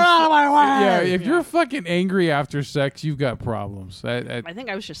you're Get out of my way! yeah, if you're fucking angry after sex, you've got problems. I think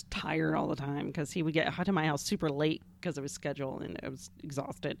I was just tired all the time because he would get to my house super late because of his schedule, and I was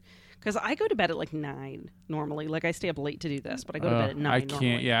exhausted. Because I go to bed at like 9 normally. Like I stay up late to do this, but I go to bed at 9 I normally.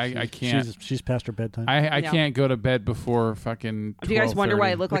 can't. Yeah, I can't. She's past her bedtime. I Yeah. can't go to bed before fucking. If you guys wonder why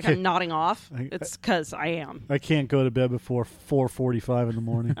I look like Okay. I'm nodding off, I- it's because I am. I can't go to bed before 4:45 in the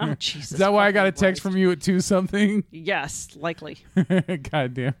morning. Oh, Jesus. Is that why I got a fucking text Christ. from you at 2 something? Yes, likely.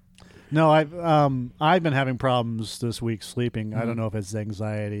 God damn. No, I've been having problems this week sleeping. I don't know if it's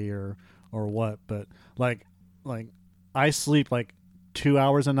anxiety or what, but like I sleep like 2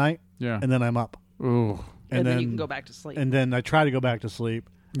 hours a night Yeah. and then I'm up. Ooh. And then you can go back to sleep. And then I try to go back to sleep,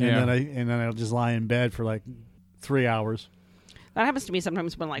 Yeah. and then I'll just lie in bed for like 3 hours. That happens to me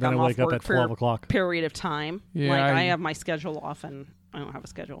sometimes when like Then I'm I off wake up work at for 12 a o'clock. period of time. Yeah, like I I- have my schedule off and I don't have a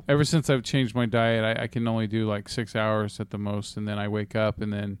schedule. Ever since I've changed my diet, I can only do like 6 hours at the most, and then I wake up,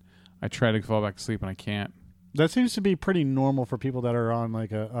 and then I try to fall back to sleep, and I can't. That seems to be pretty normal for people that are on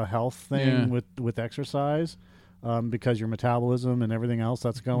like a health thing Yeah. with exercise, because your metabolism and everything else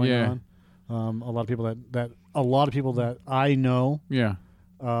that's going Yeah. on. A lot of people that I know Yeah.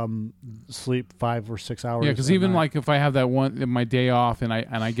 sleep 5 or 6 hours. Yeah, because a even night. like if I have that my day off and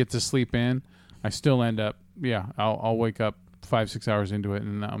I get to sleep in, I still end up. Yeah, I'll wake up 5-6 hours into it,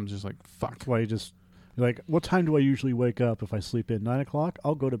 and I'm just like, fuck. That's why you're like, what time do I usually wake up if I sleep in? 9 o'clock?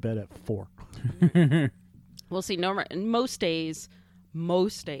 I'll go to bed at 4. We'll see.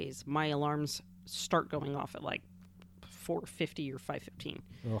 Most days, my alarms start going off at like 4:50 or 5:15.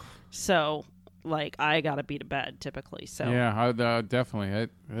 Ugh. So, like, I gotta be to bed typically. So, Yeah, definitely.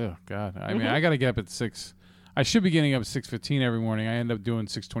 Oh God, I mean, I got to get up at 6. I should be getting up at 6:15 every morning. I end up doing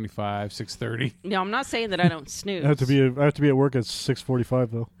 6:25, 6:30. no, I'm not saying that I don't snooze. I have to be at work at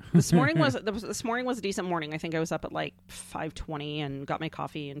 6:45 though. This morning was a decent morning. I think I was up at like 5:20 and got my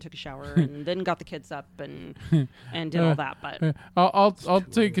coffee and took a shower and then got the kids up and did all that. But I'll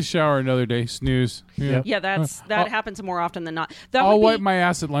take a shower another day. Snooze. Yeah. yeah, that happens more often than not. I'll would wipe be, my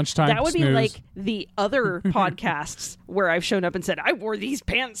ass at lunchtime. That would Snooze. be like the other podcasts where I've shown up and said I wore these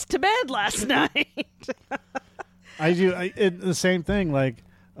pants to bed last night. I do the same thing. Like,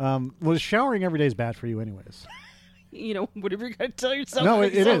 well, showering every day is bad for you, anyways. Whatever you gotta tell yourself. No,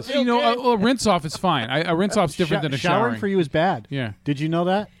 makes it yourself is. feel good. A rinse off is fine. A rinse off's different than a showering for you is bad. Yeah. Did you know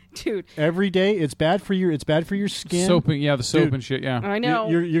that? Dude, Every day, it's bad for your skin. Soaping, the soap Dude. and shit. Yeah. I know.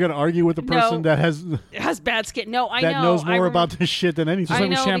 You're gonna argue with the person No. that it has bad skin. No, I that know. knows more I about this shit than anything. Just like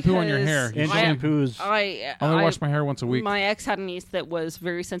with know shampoo on your because hair. and I- shampoos. I only wash my hair once a week. My ex had a niece that was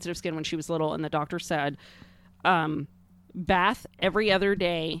very sensitive skin when she was little, and the doctor said, bath every other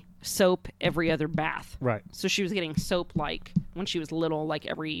day, soap every other bath. Right. So she was getting soap like when she was little, like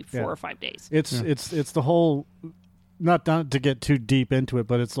every 4 Yeah. or 5 days. It's the whole. Not to get too deep into it,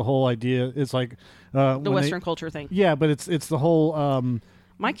 but it's the whole idea. It's like The Western culture thing. Yeah, but it's the whole.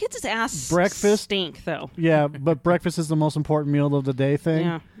 My kids' ass Breakfast? stink though. Yeah, but breakfast is the most important meal of the day thing.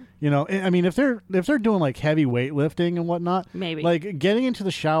 Yeah. I mean, if they're doing like heavy weightlifting and whatnot, Maybe. like getting into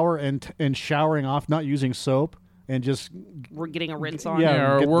the shower and showering off, not using soap, and just We're getting a rinse on. Yeah.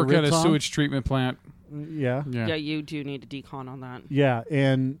 Yeah, or get the work at a rinse on. sewage treatment plant. yeah, Yeah. Yeah, you do need a decon on that. yeah,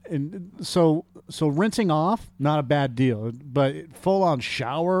 and so rinsing off, not a bad deal, but full on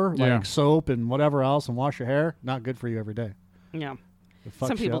shower like Yeah. soap and whatever else, and wash your hair, not good for you every day. Yeah. It fucks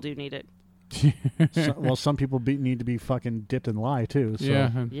Some you people up. do need it. Well, some people need to be fucking dipped in lye too. So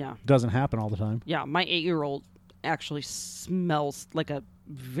Yeah. Yeah. it doesn't happen all the time. Yeah. My 8-year-old actually smells like a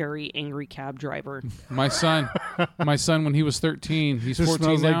very angry cab driver. My son, when he was 13, he's It 14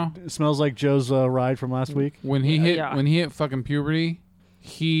 smells now. Like, it smells like Joe's ride from last week. When he hit fucking puberty,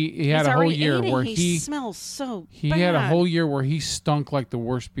 he had He's a whole already year 80. where he smells so he bad. had a whole year where he stunk like the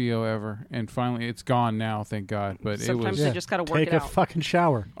worst BO ever, and finally it's gone now, thank God. But Sometimes it was they just got to work Take it a out. fucking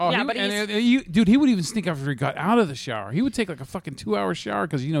shower. Yeah, but dude, he would even stink after he got out of the shower. He would take like a fucking 2-hour shower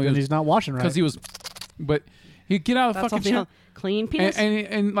because And he's not washing right. because he was, but he'd get out of the That's fucking shower. clean penis.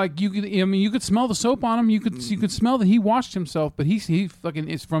 And like you could, I mean, you could smell the soap on him. You could smell that he washed himself, but he fucking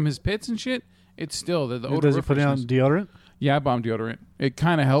it's from his pits and shit. It's still the odor. Does he put on deodorant? Yeah, I bought him deodorant. It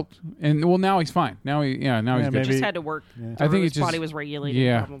kind of helped, and well, now he's fine. Now he's good. maybe- just had to work. I think his it's just- body was regulating.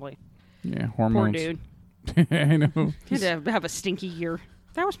 yeah. Probably. Yeah, Poor hormones. dude. I know. He had to have a stinky year.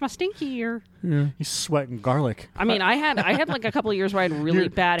 That was my stinky year. He's sweating garlic. I mean, I had like a couple of years where I had really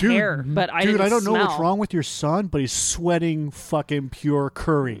bad Dude, hair, but I dude, didn't I don't know smell. what's wrong with your son, but he's sweating fucking pure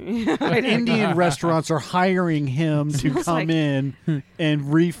curry. Indian restaurants are hiring him to Smells come like- in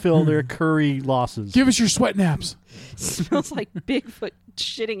and refill their curry losses. Give us your sweat naps. Smells like Bigfoot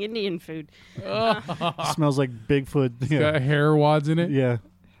shitting Indian food. Smells like Bigfoot. Yeah, Got hair wads in it. yeah.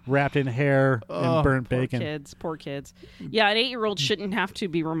 Wrapped in hair and burnt bacon. Poor kids. Yeah, an 8-year-old shouldn't have to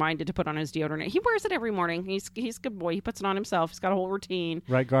be reminded to put on his deodorant. He wears it every morning. He's a good boy. He puts it on himself. He's got a whole routine.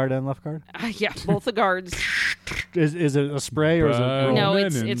 Right guard and left guard. Yeah, both the guards. Is it a spray or is it Bro. No, man,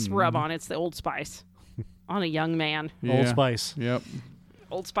 it's and- rub on. It's the Old Spice on a young man. Yeah. Old Spice? Yep.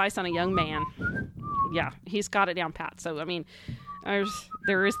 Old Spice on a young man. Yeah, he's got it down pat. So I mean,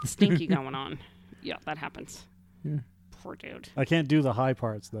 there is the stinky going on. Yeah, that happens. Yeah. Poor dude. I can't do the high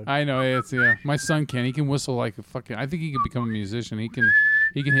parts though. I know. It's my son can. He can whistle like a fucking. I think he could become a musician. He can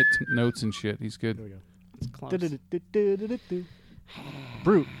hit notes and shit. He's good. Here we go. It's close. Du-du-du-du-du-du-du.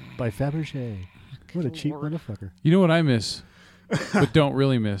 Brute by Fabergé. What a cheap Lord. motherfucker. You know what I miss, but don't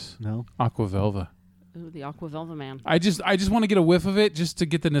really miss? No. Aquavelva. Ooh, the Aqua Velva man. I just want to get a whiff of it just to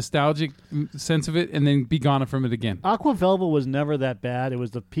get the nostalgic sense of it, and then be gone from it again. Aqua Velva was never that bad. It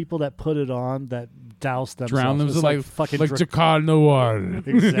was the people that put it on that doused themselves. Drown them It's like fucking Jacquard Noir.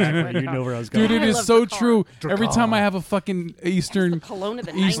 Exactly. You know where I was going. Dude, it I is love so Drakkar. true. Every Drakkar. time I have a fucking Eastern Cologne of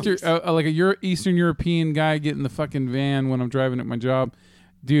the Eastern 90s. like a Eastern European guy get in the fucking van when I'm driving at my job,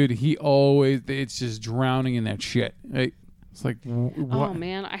 dude, it's just drowning in that shit. It's like what? Oh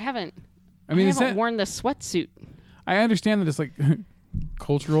man, I haven't is that worn the sweatsuit. I understand that it's like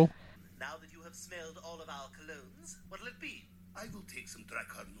cultural. Now that you have smelled all of our colognes, what'll it be? I will take some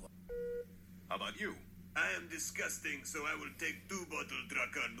Drakkar Noir. How about you? I am disgusting, so I will take 2 bottles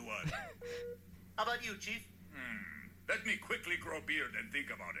Drakkar Noir. How about you, Chief? Let me quickly grow beard and think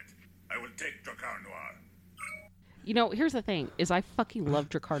about it. I will take Drakkar Noir. You know, here's the thing: is I fucking love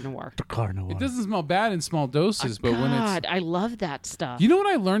Drakkar Noir. Carnival. It doesn't smell bad in small doses, but when it's God, I love that stuff. You know what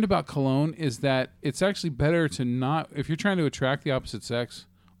I learned about cologne is that it's actually better to not, if you're trying to attract the opposite sex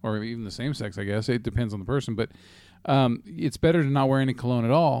or even the same sex, I guess it depends on the person, but it's better to not wear any cologne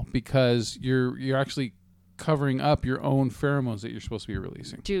at all because you're actually covering up your own pheromones that you're supposed to be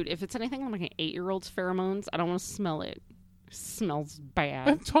releasing. Dude, if it's anything like an 8-year-old's pheromones, I don't want to smell it. It smells I'm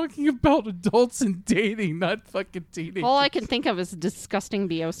bad. talking about adults and dating, not fucking teenagers. All I can think of is disgusting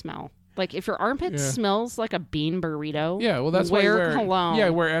BO smell. Like if your armpit Yeah. smells like a bean burrito, Yeah, well, that's why you wear wear cologne. Yeah,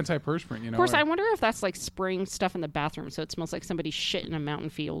 wear antiperspirant. You know, Of course, or- I wonder if that's like spraying stuff in the bathroom so it smells like somebody shit in a mountain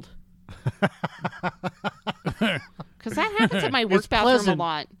field. Because that happens at my work It's bathroom pleasant, a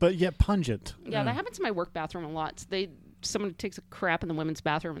lot. but yet pungent. Yeah, that happens in my work bathroom a lot. So someone takes a crap in the women's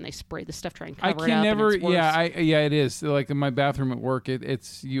bathroom and they spray the stuff trying to I cover can it up. never. And it's worse. Yeah, it is. Like in my bathroom at work,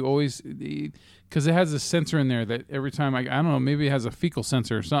 it's you always because it has a sensor in there that every time I don't know, maybe it has a fecal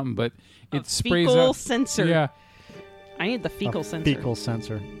sensor or something, but it sprays fecal out. sensor. Yeah, I need the fecal sensor. Fecal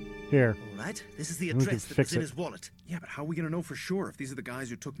sensor. Here. All right, this is the We can address that fix was in it. his wallet. Yeah, but how are we going to know for sure if these are the guys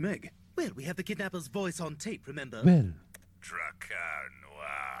who took Meg? Well, we have the kidnapper's voice on tape, remember? Well. Drakkar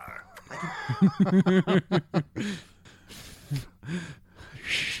Noir.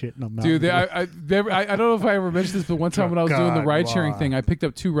 Shit in a mountain. dude. I don't know if I ever mentioned this, but one time when I was doing the God, ride sharing why? thing, I picked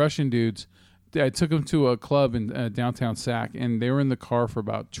up 2 Russian dudes. I took them to a club in downtown Sac, and they were in the car for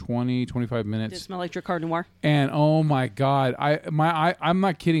about 20, 25 minutes. Does it smell like Drakkar Noir? And oh my god, I'm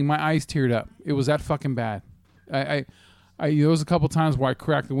not kidding. My eyes teared up. It was that fucking bad. I there was a couple times where I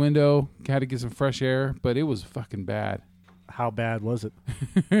cracked the window, had to get some fresh air, but it was fucking bad. How bad was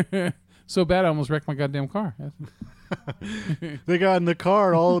it? So bad I almost wrecked my goddamn car. They got in the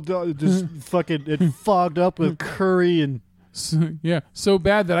car all just fucking it fogged up with curry and So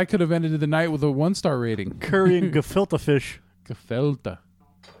bad that I could have ended the night with a 1-star rating. curry and gefilte fish. Gefelte.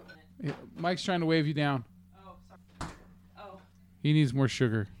 Mike's trying to wave you down. He needs more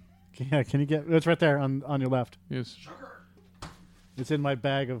sugar. Yeah, can you get? It's right there on your left. Yes. It's in my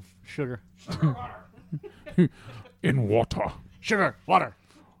bag of sugar. In water. Sugar, water.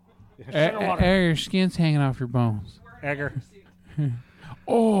 Your skin's hanging off your bones. Egger.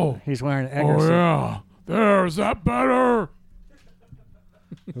 Oh. He's wearing an Egger Oh, suit. yeah. There's that better.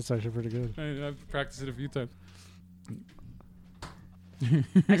 That's actually pretty good. I've practiced it a few times.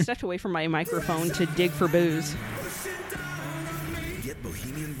 I stepped away from my microphone to dig for booze. Get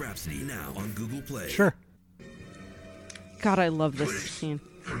Bohemian Rhapsody now on Google Play. Sure. God, I love this scene.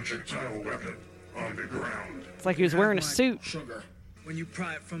 Projectile weapon on the ground. It's like he was wearing a suit. Sugar. When you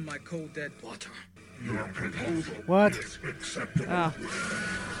pry it from my cold dead water. Your proposal What? is acceptable. Oh.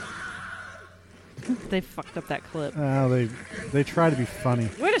 They fucked up that clip. Oh, they try to be funny.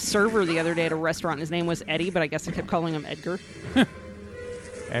 We had a server the other day at a restaurant. His name was Eddie, but I guess I kept calling him Edgar.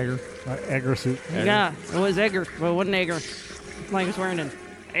 Egger. Egger suit. Yeah, it was Edgar. Well, it wasn't Edgar. Like he was wearing an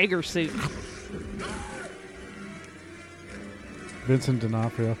Edgar suit. Vincent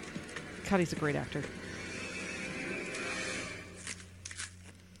D'Onofrio. God, he's a great actor.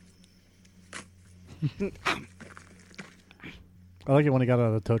 I like it when he got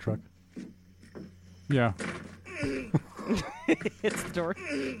out of the tow truck. Yeah. Hits the door.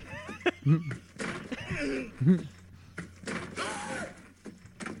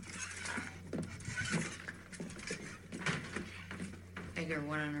 Edgar,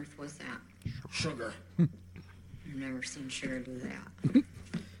 what on earth was that? Sugar. I've never seen sugar do that.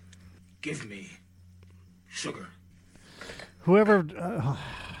 Give me sugar. Whoever,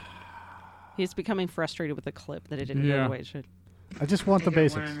 He's becoming frustrated with the clip that it didn't go Yeah. the way it should. I just want the Edgar,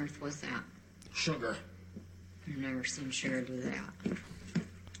 basics. what on earth was that? Sugar. I've never seen sugar do that.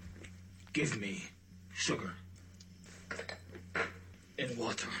 Give me sugar. In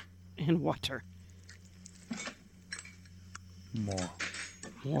water. And water. More.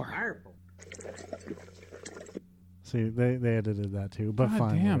 More. See, they edited that too, but God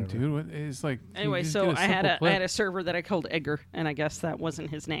fine. damn, whatever. dude. What, it's like. Anyway, just so get a I had simple a clip. server that I called Edgar, and I guess that wasn't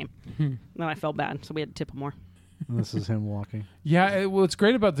his name. Then I felt bad, so we had to tip him more. And this is him walking. Yeah, what's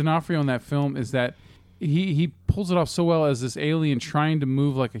great about D'Onofrio in that film is that he pulls it off so well as this alien trying to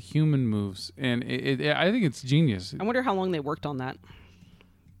move like a human moves, and I think it's genius. I wonder how long they worked on that.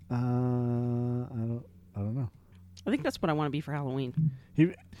 I don't know. I think that's what I want to be for Halloween.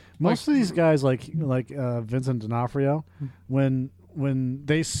 Most of these guys, like Vincent D'Onofrio, when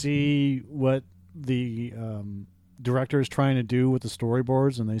they see what the director is trying to do with the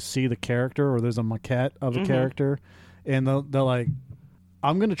storyboards, and they see the character, or there's a maquette of the character, and they're like,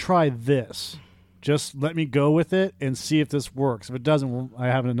 "I'm going to try this. Just let me go with it and see if this works. If it doesn't, well, I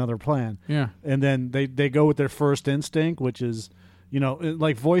have another plan." Yeah. And then they go with their first instinct, which is,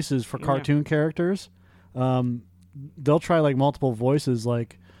 like voices for cartoon characters. They'll try like multiple voices.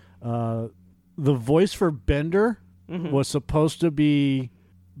 Like the voice for Bender was supposed to be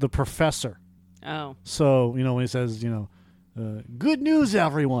the professor. Oh. So, when he says, good news,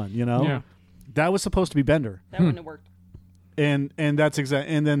 everyone, Yeah. that was supposed to be Bender. That wouldn't have worked. And that's exact.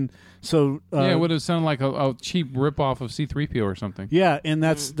 And then, so. Yeah, it would have sounded like a cheap ripoff of C-3PO or something. Yeah. And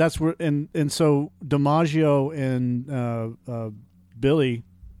that's where, and so DiMaggio and Billy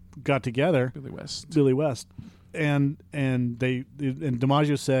got together. Billy West. And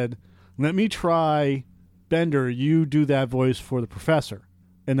DiMaggio said, "Let me try Bender. You do that voice for the professor."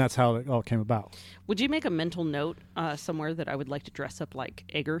 And that's how it all came about. Would you make a mental note somewhere that I would like to dress up like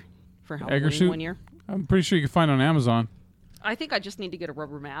Edgar for Edgar Halloween suit? one year? I'm pretty sure you can find it on Amazon. I think I just need to get a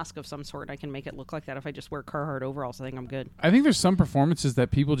rubber mask of some sort. I can make it look like that if I just wear Carhartt overalls. I think I'm good. I think there's some performances that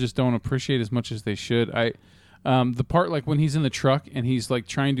people just don't appreciate as much as they should. The part like when he's in the truck and he's like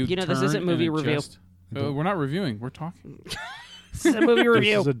trying to this turn isn't movie and review. adjust. We're not reviewing. We're talking. This is a movie This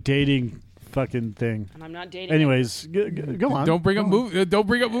review. is a dating fucking thing. And I'm not dating. Anyways, go on. Don't bring up movie. Don't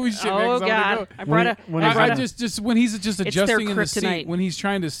bring up movie shit. man, Oh 'cause I'm gonna God! go. I brought a. when I he's brought on a- just when he's just It's their adjusting in the seat, kryptonite. when he's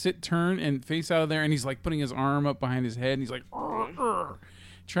trying to turn and face out of there, and he's like putting his arm up behind his head, and he's like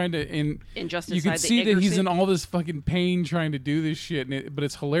trying to. And In just you can inside the see that Edgar he's suit? in all this fucking pain trying to do this shit, but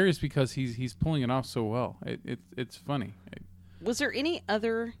it's hilarious because he's pulling it off so well. It's funny. Was there any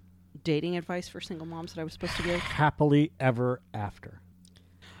other dating advice for single moms that I was supposed to give? Happily ever after.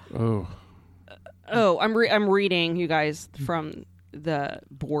 Oh. Oh, I'm reading you guys from the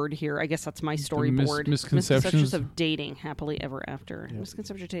board here. I guess that's my storyboard. misconceptions of dating happily ever after. Yep.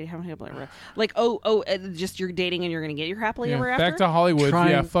 Misconceptions of dating happily ever after. Like just you're dating and you're gonna get your happily ever after. Back to Hollywood.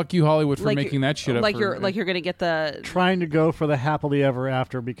 Trying- fuck you, Hollywood, for Like making that shit up. Like for, you're gonna get the Trying to go for the happily ever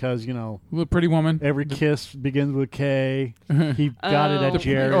after because, the Pretty Woman. every kiss begins with K. He got it Oh, at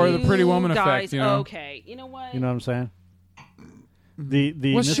Jerry. Or the Pretty Woman you effect, guys, you know? Okay, you know what? You know what I'm saying?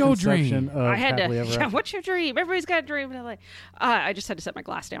 The What's your misconception dream? of I had to. happily ever Yeah, after. what's your dream? Everybody's got a dream. And I'm like, I just had to set my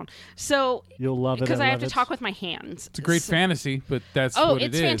glass down. So You'll love it because at I have to Levitt's. talk with my hands. It's a great fantasy, but that's Oh, what it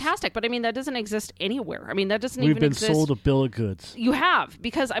it's is. fantastic, but I mean that doesn't exist anywhere. I mean that doesn't We've even been exist. sold a bill of goods. You have,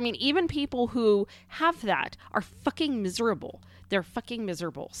 because I mean even people who have that are fucking miserable. They're fucking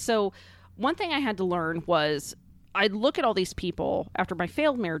miserable. So one thing I had to learn was I'd look at all these people after my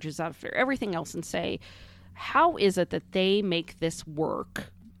failed marriages, after everything else, and say, how is it that they make this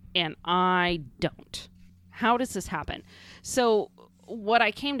work and I don't? How does this happen? So what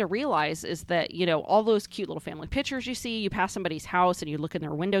I came to realize is that, you know, all those cute little family pictures you see, you pass somebody's house and you look in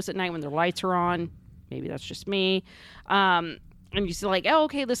their windows at night when their lights are on. Maybe that's just me. And you see like, oh,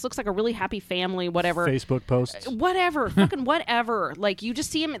 okay, this looks like a really happy family, whatever. Facebook posts. Whatever, fucking whatever. Like you just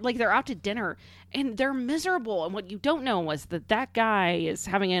see them, like they're out to dinner and they're miserable. And what you don't know was that guy is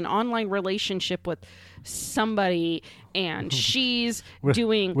having an online relationship with somebody and she's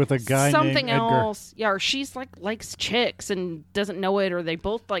doing with a guy something named Edgar. else. Yeah, or she's like likes chicks and doesn't know it, or they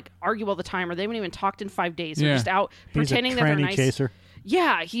both like argue all the time, or they haven't even talked in 5 days. They're Yeah. just out He's a pretending that they're tranny nice. chaser.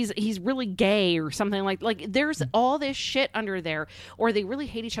 Yeah, he's really gay or something like there's all this shit under there, or they really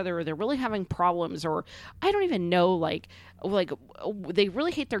hate each other, or they're really having problems, or I don't even know, like they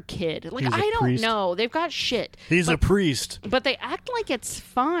really hate their kid. Like He's a I don't priest. know. They've got shit. He's a priest. But they act like it's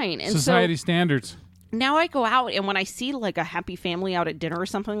fine. And Society so standards. now I go out and when I see like a happy family out at dinner or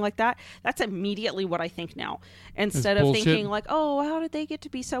something like that, that's immediately what I think now. Instead of bullshit. thinking like, oh, how did they get to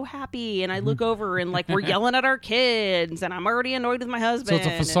be so happy? And I look over and like we're yelling at our kids and I'm already annoyed with my So husband. it's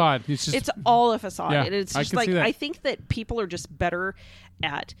a facade. It's just It's all a facade. Yeah, And it's I just can like see that. I think that people are just better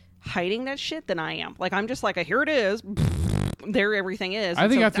at hiding that shit than I am. Like I'm just like, here it is. There everything is. I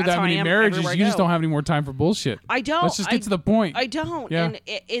And think so after that's that how I many am marriages, everywhere I you just go. don't have any more time for bullshit. I don't. Let's just get to the point. I don't. Yeah. And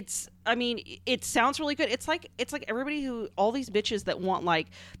it's. I mean, it sounds really good. It's like everybody who all these bitches that want like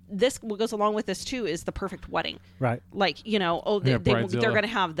this. What goes along with this too is the perfect wedding. Right. Like you know, Yeah, they're Bridezilla. going to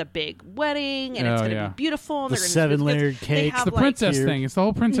have the big wedding and it's Oh, going to yeah. be beautiful. And The they're gonna 7-layered they cake. have, It's the like, princess Here. thing. It's the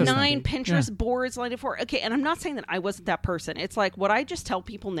whole princess 9 thing. Pinterest boards lined up for. Okay, and I'm not saying that I wasn't that person. It's like what I just tell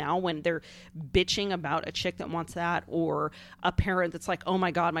people now when they're bitching about a chick that wants that, or a parent that's like, oh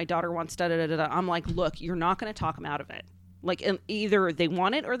my god, my daughter wants da da da da da. I'm like, look, you're not going to talk them out of it. Like either they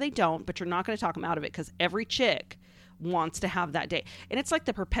want it or they don't, but you're not going to talk them out of it because every chick wants to have that day, and it's like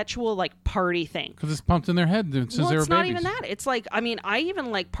the perpetual like party thing. Because it's pumped in their head since Well, they were it's not babies. even that. It's like, I mean, I even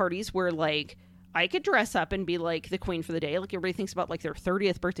like parties where like I could dress up and be like the queen for the day. Like everybody thinks about like their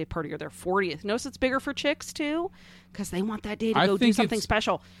 30th birthday party or their 40th. Notice it's bigger for chicks too, because they want that day to I go do think something it's-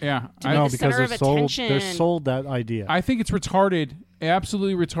 special. Yeah. To I, be No, the because center they're of sold. attention. They're sold that idea. I think it's retarded,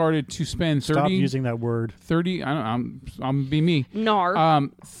 absolutely retarded to spend 30. Stop using that word. 30. I'm be me. Nar.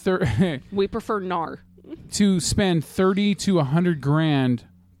 We prefer nar. To spend 30 to 100 grand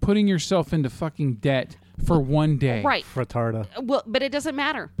putting yourself into fucking debt for one day. Right. Frittata. Well, but it doesn't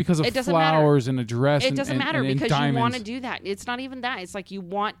matter. Because of it doesn't flowers matter. and a dress It and, doesn't and, matter and, and because you diamonds. want to do that. It's not even that. It's like you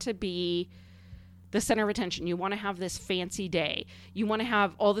want to be the center of attention. You want to have this fancy day. You want to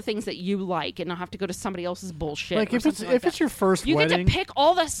have all the things that you like and not have to go to somebody else's bullshit. Like or if it's something if like it's that. your first You wedding, get to pick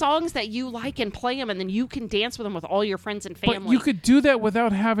all the songs that you like and play them, and then you can dance with them with all your friends and family. But you could do that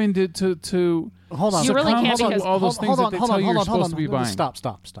without having to hold on. You really succumb can't to because- all those things that they tell you you're supposed to be buying. Stop.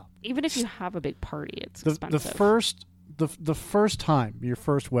 Even if you have a big party, it's The expensive. first time, your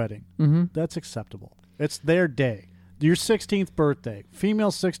first wedding, Mm-hmm. that's acceptable. It's their day. Your 16th birthday,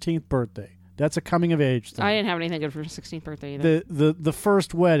 female 16th birthday. That's a coming of age thing. I didn't have anything good for my 16th birthday either. The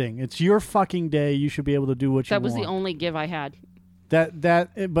first wedding, it's your fucking day. You should be able to do what you That want. was the only give I had. But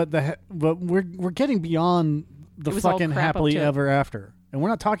we're getting beyond the It was all fucking crap up happily to it. ever after, and we're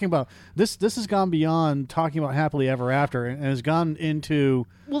not talking about this. This has gone beyond talking about happily ever after, and has gone into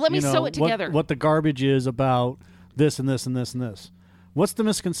Well, let me sew it together. What the garbage is about this and this and this and this. What's the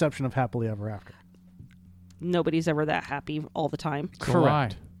misconception of happily ever after? Nobody's ever that happy all the time.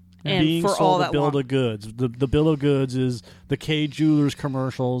 Correct. And Being for sold all a that bill long. of goods. The bill of goods is the K Jewelers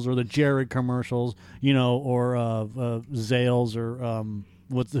commercials or the Jared commercials, or Zales or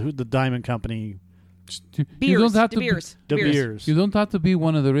what's the Diamond Company. You don't have De to Beers. De De Beers. Beers. You don't have to be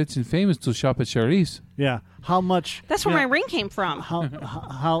one of the rich and famous to shop at Charisse. Yeah. How much? That's where yeah, my ring came from.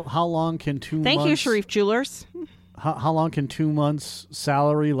 How long can 2 Thank months? you, Sharif Jewelers. How long can 2 months'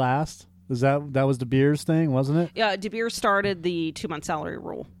 salary last? Is that was De Beers thing, wasn't it? Yeah, De Beers started the 2-month salary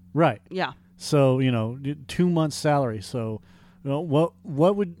rule. Right. Yeah. So 2 months' salary. So what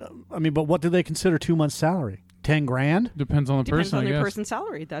would But what do they consider 2 months' salary? 10 grand? Depends on the Depends person. on I your guess. person's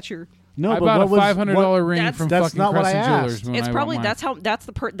salary. That's your. No, I but bought a what was- $500 ring That's- from That's fucking not what I Crescent asked. Jewelers. when It's I probably bought mine. that's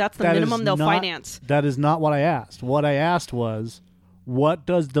the That is minimum they'll not- finance. That is not what I asked. What I asked was, what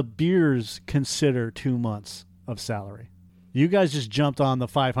does De Beers consider 2 months of salary? You guys just jumped on the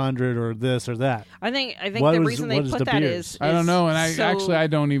 500 or this or that. I think What the is- reason they what is put De that Beers? is I don't know, and I so-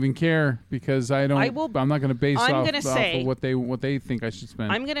 don't even care because I'm not going to base I'm off gonna say- of what they think I should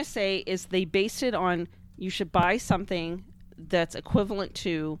spend. I'm going to say is they based it on you should buy something that's equivalent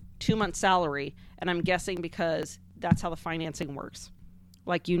to 2 months' salary, and I'm guessing because that's how the financing works.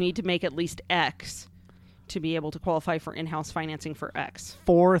 Like you need to make at least X to be able to qualify for in-house financing for X.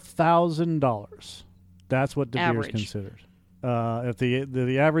 $4,000. That's what De Beers Average. considers. If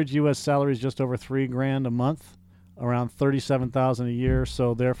the average U.S. salary is just over $3,000 a month, around $37,000 a year,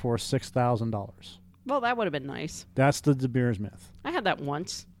 so therefore $6,000. Well, that would have been nice. That's the De Beers myth. I had that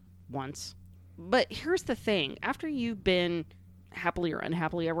once. But here's the thing. After you've been happily or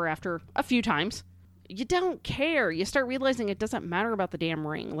unhappily ever after a few times, you don't care. You start realizing it doesn't matter about the damn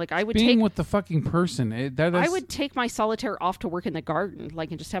ring. Like I would Being take with the fucking person. I would take my solitaire off to work in the garden, like,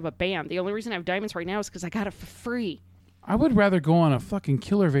 and just have a band. The only reason I have diamonds right now is because I got it for free. I would rather go on a fucking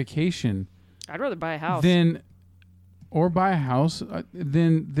killer vacation I'd rather buy a house. or buy a house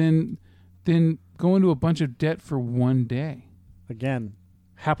than go into a bunch of debt for one day. Again,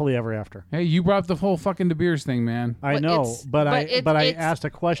 happily ever after. Hey, you brought up the whole fucking De Beers thing, man. I But know, it's- but I it's- asked a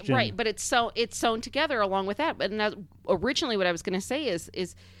question. Right, but it's sewn together along with that. But now, originally, what I was going to say is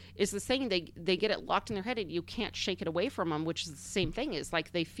the saying they get it locked in their head and you can't shake it away from them, which is the same thing. Is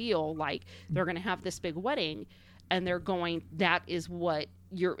like they feel like they're going to have this big wedding, and they're going. That is what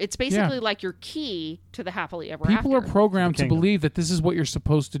it's basically like your key to the happily ever People after. are programmed to Kingdom. believe that this is what you're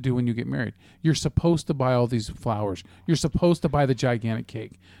supposed to do when you get married. You're supposed to buy all these flowers. You're supposed to buy the gigantic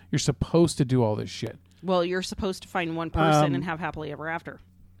cake. You're supposed to do all this shit. Well, you're supposed to find one person and have happily ever after,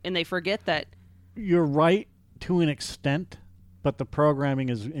 and they forget that. You're right to an extent, but the programming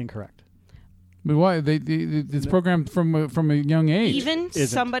is incorrect. But why? It's programmed from a young age.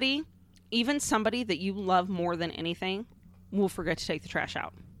 Even somebody that you love more than anything will forget to take the trash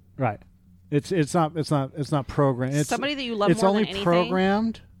out. Right. It's not programmed. It's Somebody that you love it's more only than anything.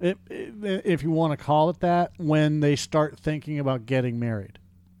 programmed, if you want to call it that, when they start thinking about getting married.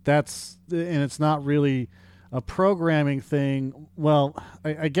 And it's not really a programming thing. Well,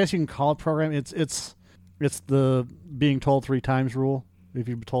 I guess you can call it programming. It's the being told 3 times rule. If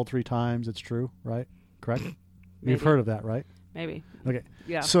you've been told 3 times, it's true, right? Correct? You've heard of that, right? Maybe. Okay.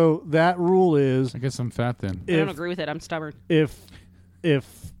 Yeah. So that rule is I guess I'm fat then. I don't agree with it. I'm stubborn. if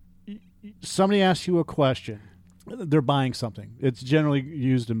somebody asks you a question, they're buying something. It's generally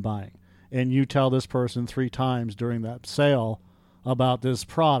used in buying, and you tell this person 3 times during that sale about this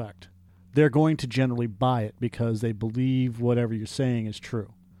product, they're going to generally buy it because they believe whatever you're saying is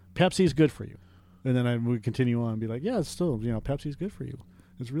true. Pepsi's good for you. And then I would continue on and be like, yeah, it's still, Pepsi's good for you.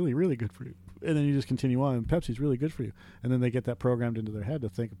 It's really, really good for you. And then you just continue on, and Pepsi's really good for you. And then they get that programmed into their head to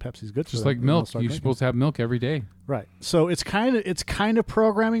think Pepsi's good for Just them. like and they'll milk. start You're drinking. supposed to have milk every day. Right. So it's kind of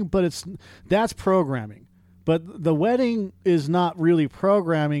programming, but that's programming. But the wedding is not really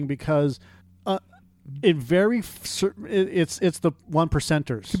programming because it's the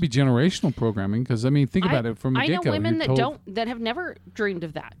 1%ers. Could be generational programming because think about it from the I know get-go. women You're told- that have never dreamed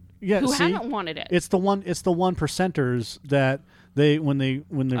of that. Yeah, who see? haven't wanted it. It's the 1%ers that when they're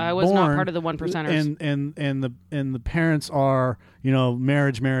I was not born, part of the 1%ers. and the parents are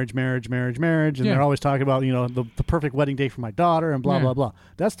marriage, and Yeah. they're always talking about the perfect wedding day for my daughter and blah Yeah. blah blah.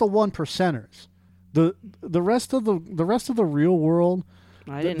 That's the 1%ers. The rest of the real world,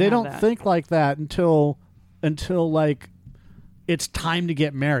 I didn't they have don't that. think like that until like it's time to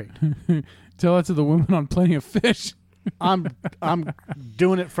get married. Tell that to the women on Plenty of Fish. I'm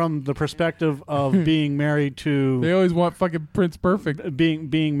doing it from the perspective of being married to They always want fucking Prince Perfect.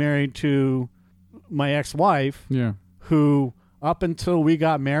 being married to my ex-wife, Yeah. who up until we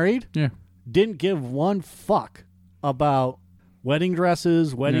got married Yeah. didn't give one fuck about wedding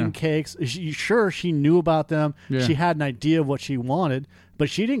dresses, wedding Yeah. cakes. She knew about them. Yeah. She had an idea of what she wanted, but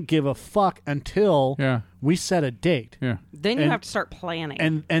she didn't give a fuck until Yeah. we set a date. Yeah. Then you and- have to start planning.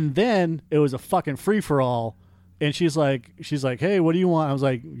 And then it was a fucking free for all. And she's like, hey, what do you want? I was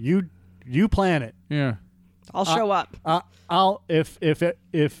like, you plan it. Yeah. I'll show up. I'll if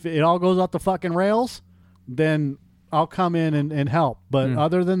it all goes off the fucking rails, then I'll come in and help. But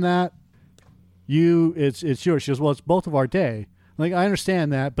other than that, it's yours. She goes, well, it's both of our day. Like, I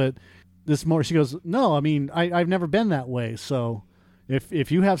understand that, but this more. She goes, no, I mean, I've never been that way. So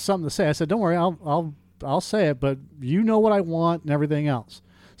if you have something to say, I said, don't worry, I'll say it. But you know what I want and everything else.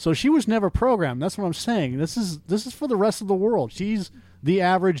 So she was never programmed. That's what I'm saying. This is for the rest of the world. She's the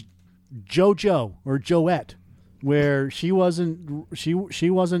average JoJo or Joette, where she wasn't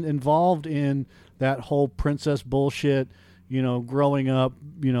involved in that whole princess bullshit. growing up,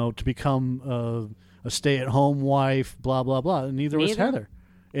 to become a stay-at-home wife, blah blah blah. And neither was Heather,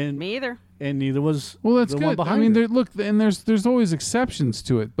 and Me either. and neither was That's the good. one behind I mean, her. look, and there's always exceptions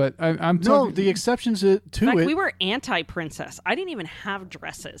to it, but I'm No, talking. the exceptions to In fact, it. we were anti-princess. I didn't even have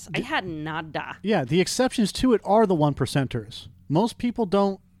dresses. I had nada. Yeah, the exceptions to it are the 1%ers. Most people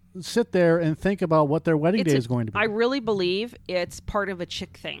don't sit there and think about what their wedding day is going to be. I really believe it's part of a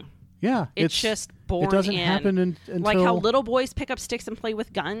chick thing. Yeah, It's just born It doesn't in. happen until Like how little boys pick up sticks and play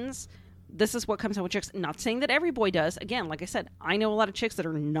with guns. This is what comes out with chicks. Not saying that every boy does. Again, like I said, I know a lot of chicks that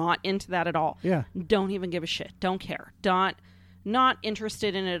are not into that at all. Yeah. Don't even give a shit. Don't care. Not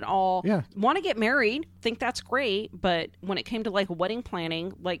interested in it at all. Yeah. Want to get married. Think that's great. But when it came to like wedding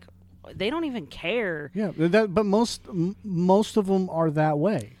planning, like they don't even care. Yeah, but most of them are that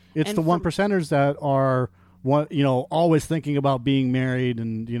way. It's And the 1%ers that are always thinking about being married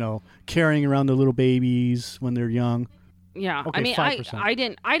and carrying around their little babies when they're young. Yeah. Okay, I mean, 5%. I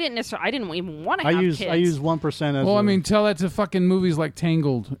didn't necessarily. I didn't even want to I have use kids. 1% as. Well, I mean, tell that to fucking movies like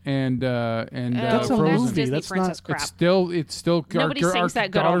Tangled and That's a Frozen. movie. Disney That's princess not- crap. It's still Nobody our sings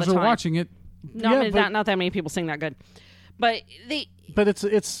that good all daughters the are time. watching it. Not but- that many people sing that good, but But it's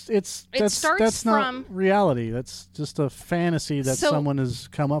that's starts not from- reality. That's just a fantasy that So, someone has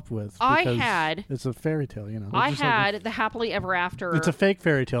come up with. I because had- it's a fairy tale. I It's just like had the happily ever after it's a fake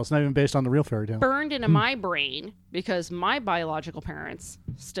fairy tale. It's not even based on the real fairy tale. burned into my brain because my biological parents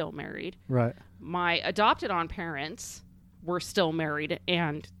still married. Right. My adopted on parents were still married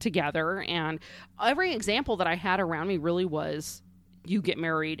and together, and every example that I had around me really was you get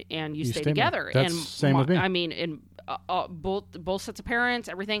married and you stay stay married. together. That's and same with me. I mean, in both sets of parents,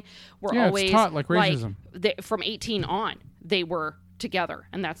 everything were Yeah, it's always taught like racism. from 18 on they were together,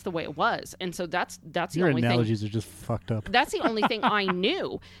 and that's the way it was. And so that's the Your only thing. analogies are just fucked up. That's the only thing I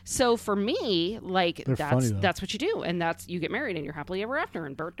knew. So for me, like They're funny, though. that's what you do, and that's you get married and you're happily ever after,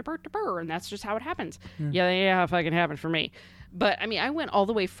 and burr to burr to burr, and that's just how it happens. Yeah, fucking happened for me. But I mean, I went all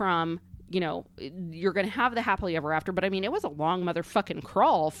the way from you're gonna have the happily ever after, but I mean, it was a long motherfucking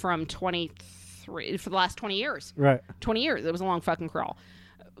crawl from 23 for the last 20 years. Right. 20 years. It was a long fucking crawl.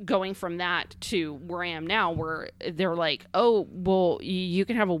 Going from that to where I am now, where they're like, oh, well, you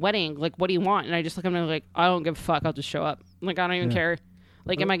can have a wedding. Like, what do you want? And I just look at them like, I don't give a fuck. I'll just show up. Like, I don't even care.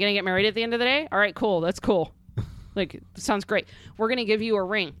 Like, am I going to get married at the end of the day? All right, cool. That's cool. Like, sounds great. We're going to give you a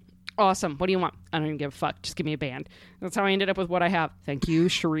ring. Awesome. What do you want? I don't even give a fuck. Just give me a band. That's how I ended up with what I have. Thank you,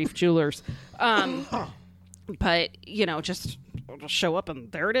 Sharif Jewelers. But, just show up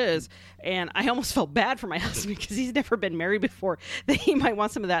and there it is. And I almost felt bad for my husband because he's never been married before, that he might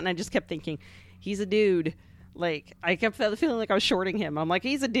want some of that. And I just kept thinking, he's a dude. Like, I kept feeling like I was shorting him. I'm like,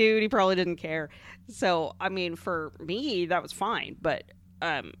 he's a dude. He probably didn't care. So, I mean, for me, that was fine. But,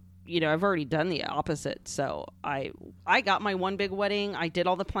 I've already done the opposite. So I got my one big wedding. I did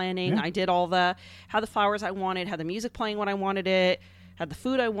all the planning. Yeah. I did had the flowers I wanted, had the music playing when I wanted it, had the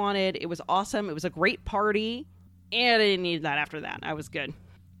food I wanted. It was awesome. It was a great party. And I didn't need that after that. I was good.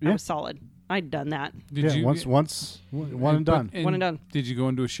 I Yeah. was solid. I'd done that. Did you once one and done. One and done. Did you go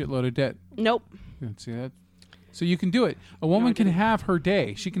into a shitload of debt? Nope. Yeah, see that? So you can do it. A woman can have her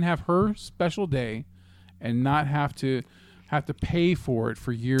day. She can have her special day, and not have to pay for it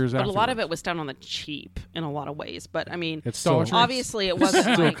for years. But a lot of afterwards. it was done on the cheap in a lot of ways. But I mean, It's still, obviously it wasn't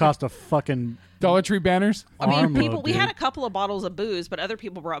still like, cost a fucking Dollar Tree banners. I mean, armload, people. We dude. had a couple of bottles of booze, but other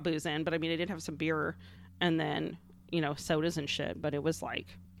people brought booze in. But I mean, I did have some beer, and then sodas and shit. But it was like,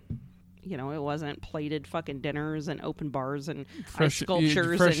 it wasn't plated fucking dinners and open bars and ice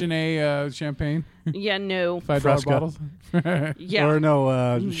sculptures Fresh and in champagne. yeah, no, $5 Fresca. bottles. yeah, or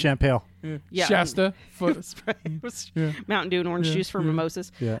no champagne. yeah. Shasta. It was Mountain Dew and orange juice for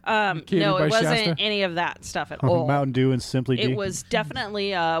mimosas. Yeah. Catered No, by it wasn't Shasta. any of that stuff at all. Mountain Dew and Simply D. It was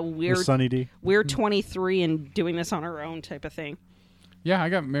definitely a or weird, Sunny D. we're 23 and doing this on our own type of thing. Yeah, I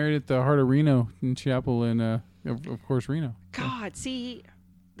got married at the Heart of Reno in Chapel, in of course Reno. God, see,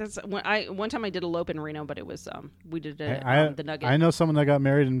 that's one time I did elope in Reno, but it was we did it I the Nugget. I know someone that got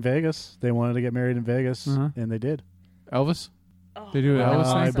married in Vegas. They wanted to get married in Vegas, and they did. Elvis. They do the Elvis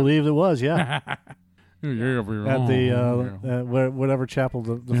I thing. believe it was, yeah. At At the whatever chapel,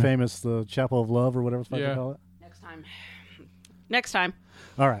 the famous, the Chapel of Love or whatever the fuck Yeah. they call it. Next time.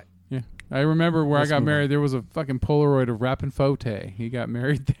 All right. Yeah, I remember where Let's I got move married. on. There was a fucking Polaroid of Rappin' Fote. He got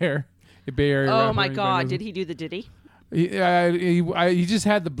married there. The Bay Area. Oh rapper. my Anybody God, knows did him? he do the Diddy? He just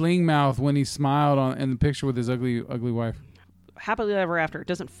had the bling mouth when he smiled in the picture with his ugly wife. Happily ever after. It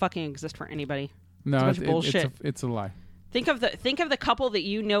doesn't fucking exist for anybody. No, It's a bunch of bullshit. It's a lie. Think of the couple that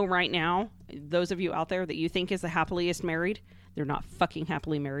you know right now. Those of you out there that you think is the happiest married, they're not fucking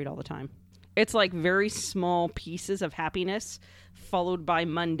happily married all the time. It's like very small pieces of happiness followed by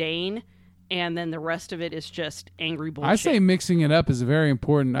mundane, and then the rest of it is just angry bullshit. I say mixing it up is very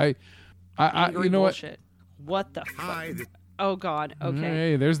important. Angry you know bullshit. What the fuck? Oh God. what? Okay.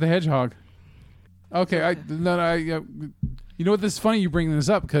 Hey, there's the hedgehog. Okay, you know what? This is funny you bring this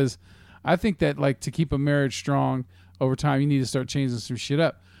up because I think that like to keep a marriage strong over time, you need to start changing some shit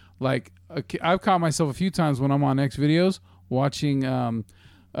up. Like I've caught myself a few times when I'm on X videos watching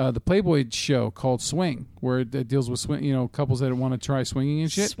the Playboy show called Swing, where it deals with couples that want to try swinging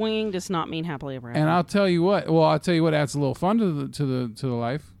and shit. Swinging does not mean happily ever after. And I'll tell you what. Well, I'll tell you what adds a little fun to the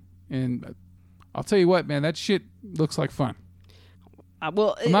life. And I'll tell you what, man, that shit looks like fun.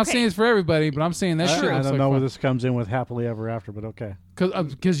 Well, I'm not saying it's for everybody, but I'm saying that shit. I don't know where this comes in with happily ever after, but okay.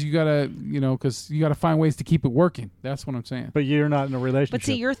 Because you gotta find ways to keep it working. That's what I'm saying. But you're not in a relationship. But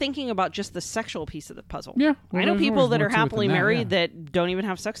see, you're thinking about just the sexual piece of the puzzle. Yeah, I know people that are happily married that don't even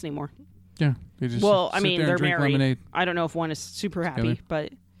have sex anymore. Yeah, they just I mean, they're married. Lemonade. I don't know if one is super happy, Together.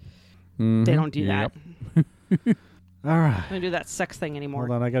 but they don't do that. All right. They don't do that sex thing anymore.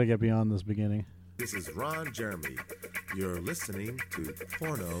 Hold on, I got to get beyond this beginning. This is Ron Jeremy. You're listening to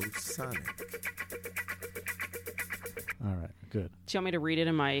Porno Sonic. All right, good. Do you want me to read it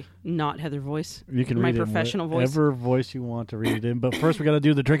in my not Heather voice? You can my read professional it in voice. whatever voice you want to read it in. But first, we got to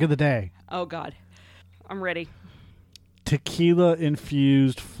do the drink of the day. Oh God, I'm ready. Tequila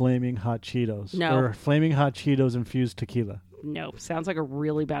infused flaming hot Cheetos. No. Or flaming hot Cheetos infused tequila. No, sounds like a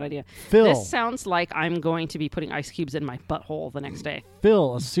really bad idea. Phil. This sounds like I'm going to be putting ice cubes in my butthole the next day.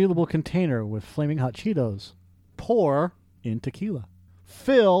 Fill a sealable container with flaming hot Cheetos. Pour in tequila.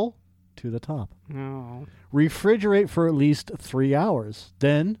 Fill to the top. Oh. Refrigerate for at least 3 hours.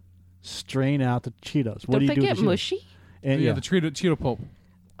 Then strain out the Cheetos. What Don't do you they do get with the Cheetos? mushy? And, The Cheeto pulp.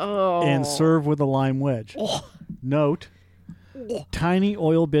 Oh. And serve with a lime wedge. Oh. Note, tiny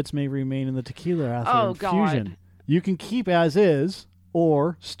oil bits may remain in the tequila after infusion. God. You can keep as is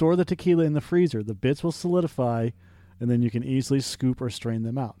or store the tequila in the freezer. The bits will solidify, and then you can easily scoop or strain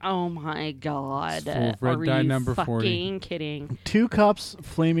them out. Oh my God! Full of red Are dye you number fucking 40. kidding? 2 cups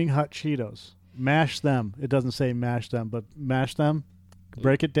flaming hot Cheetos. Mash them. It doesn't say mash them, but mash them.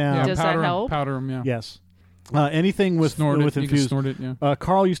 Break it down. Yeah, Does that powder help? Powder them, yeah. Yes. Anything with Snort it. You can infused. snort it, yeah.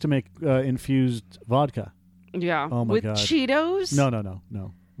 Carl used to make infused vodka. Yeah. Oh my With God. Cheetos?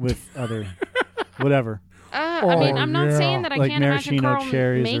 No. With other, whatever. I mean, I'm not saying that I Like can't imagine maraschino Carl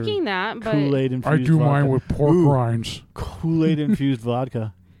cherries making or that, but Kool-Aid infused I do vodka. mine with pork Ooh, rinds. Kool-Aid infused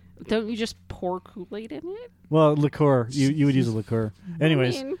vodka. don't you just pour Kool-Aid in it? Well, liqueur. You would use a liqueur.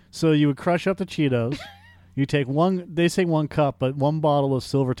 Anyways, mean- so you would crush up the Cheetos. You take they say 1 cup, but 1 bottle of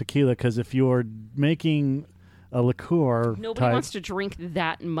silver tequila, because if you're making a liqueur Nobody type, wants to drink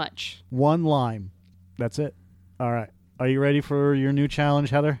that much. 1 lime. That's it. All right. Are you ready for your new challenge,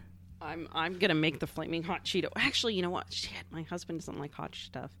 Heather? I'm gonna make the flaming hot Cheeto. Actually, you know what? Shit, my husband doesn't like hot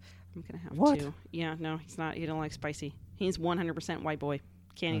stuff. I'm gonna have What? to. Yeah, no, he's not. He don't like spicy. He's 100% white boy.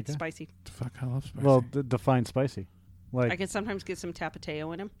 Can't eat Okay. spicy. Fuck, I love spicy. Well, define spicy. I Like can sometimes get some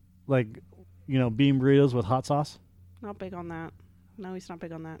tapateo in him. Bean burritos with hot sauce. Not big on that. No, he's not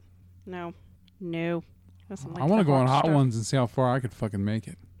big on that. No. Doesn't like I want to the go on hot stuff. ones and see how far I could fucking make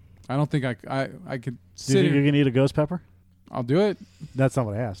it. I don't think I could Do you sit think here. you can eat a ghost pepper? I'll do it. That's not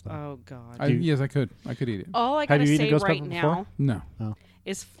what I asked. Though. Oh God. Yes, I could. I could eat it. All I Have gotta you eaten say ghost right pepper now No.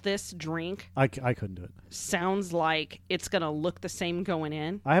 is this drink I couldn't do it. sounds like it's gonna look the same going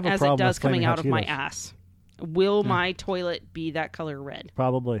in I have a as it problem does with coming flaming out hot of my Cheetos. ass. Will my toilet be that color red?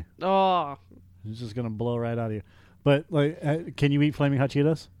 Probably. Oh, It's just gonna blow right out of you. But can you eat flaming hot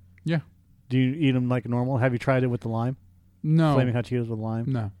Cheetos? Yeah. Do you eat them like normal? Have you tried it with the lime? No. Flaming hot Cheetos with lime.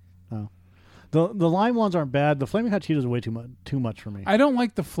 No. The lime ones aren't bad. The flaming hot Cheetos are way too much for me. I don't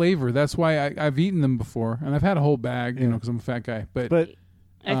like the flavor. That's why I've eaten them before, and I've had a whole bag, Yeah. because I'm a fat guy. But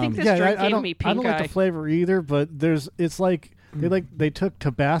I think this yeah, drink I gave don't. me I pink don't eye. like the flavor either. But it's like they took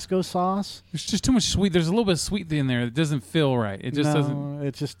Tabasco sauce. there's just too much sweet. There's a little bit of sweet in there that doesn't feel right. It just doesn't.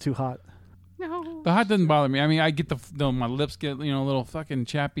 It's just too hot. No. The hot doesn't bother me. I mean, I get my lips get a little fucking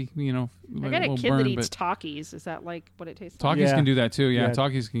chappy. I got a kid that eats Takis. Is that like what it tastes like? Takis Yeah. can do that too. Yeah, Yeah.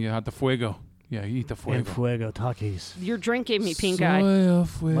 Takis can get hot. The fuego. Yeah, you eat the En fuego. fuego Takis. Your drink gave me pink eye. Soy a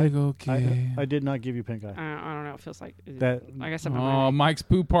fuego I did not give you pink eye. I don't know. It feels like That- I guess I'm. Oh, Mike's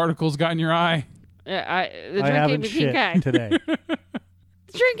poo particles got in your eye. The I drink gave haven't me pink eye. shit today.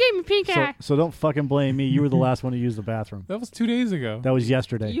 The drink gave me pink eye. So don't fucking blame me. You were the last one to use the bathroom. That was 2 days ago. That was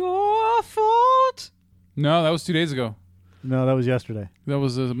yesterday. Your fault. No, that was 2 days ago. No, that was yesterday. That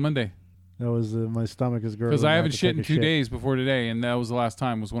was Monday. That was my stomach is gurgling. Because I have haven't to shit take in a 2 days before today, and that was the last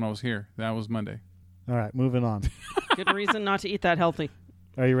time was when I was here. That was Monday. All right, moving on. Good reason not to eat that healthy.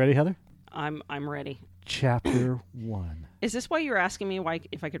 Are you ready, Heather? I'm ready. Chapter 1. Is this why you're asking me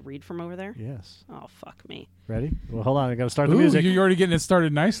if I could read from over there? Yes. Oh, fuck me. Ready? Well, hold on. I got to start the Ooh, music. you're already getting it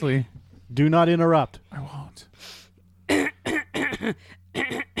started nicely. Do not interrupt. I won't.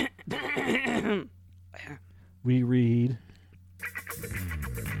 We read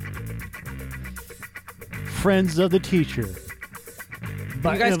Friends of the Teacher.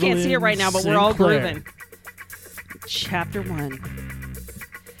 by You guys can't see it right now, but we're all Sinclair. grooving. Chapter 1.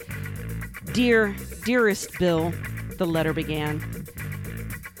 Dearest Bill, the letter began.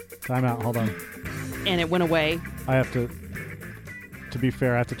 Time out. Hold on. And it went away. I have to be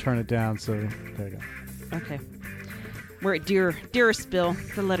fair, I have to turn it down, so there you go. Okay. We're at Dearest Bill,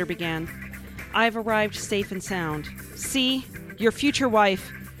 the letter began. I've arrived safe and sound. See, your future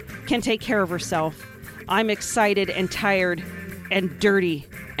wife can take care of herself. I'm excited and tired and dirty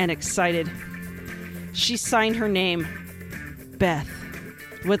and excited. She signed her name, Beth,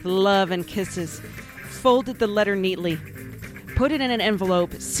 with love and kisses, folded the letter neatly, put it in an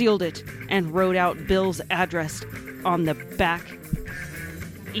envelope, sealed it, and wrote out Bill's address on the back.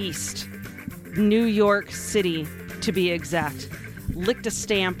 East, New York City, to be exact. Licked a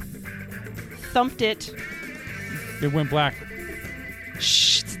stamp, thumped it. It went black.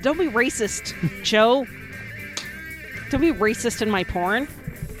 Shh, don't be racist, Joe. Don't be racist in my porn.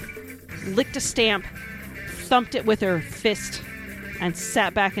 Licked a stamp, thumped it with her fist, and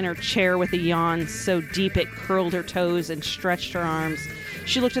sat back in her chair with a yawn so deep it curled her toes and stretched her arms.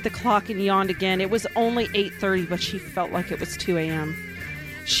 She looked at the clock and yawned again. It was only 8:30, but she felt like it was 2 a.m.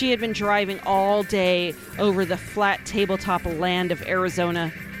 She had been driving all day over the flat tabletop land of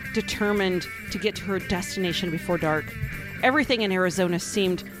Arizona, determined to get to her destination before dark. Everything in Arizona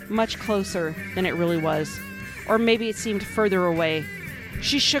seemed much closer than it really was. Or maybe it seemed further away.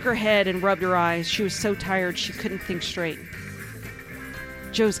 She shook her head and rubbed her eyes. She was so tired she couldn't think straight.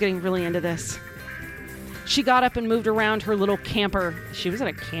 Joe's getting really into this. She got up and moved around her little camper. She was in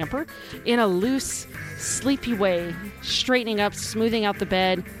a camper? In a loose, sleepy way, straightening up, smoothing out the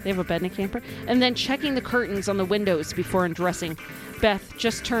bed. They have a bed in a camper? And then checking the curtains on the windows before undressing. Beth,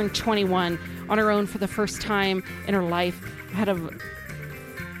 just turned 21, on her own for the first time in her life, had a...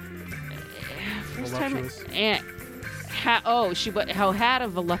 First time... had a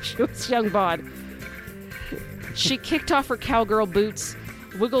voluptuous young bod. She kicked off her cowgirl boots,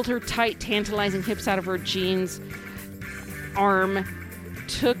 wiggled her tight, tantalizing hips out of her jeans arm,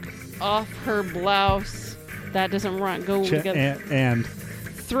 took off her blouse. That doesn't run. Go together. And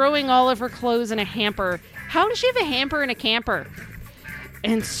throwing all of her clothes in a hamper. How does she have a hamper in a camper?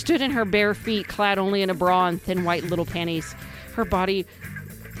 And stood in her bare feet, clad only in a bra and thin white little panties. Her body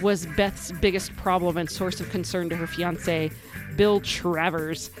was Beth's biggest problem and source of concern to her fiancé, Bill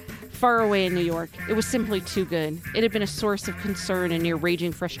Travers, far away in New York. It was simply too good. It had been a source of concern and near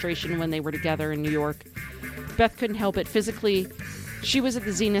raging frustration when they were together in New York. Beth couldn't help it. Physically, she was at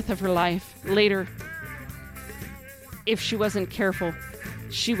the zenith of her life. Later, if she wasn't careful,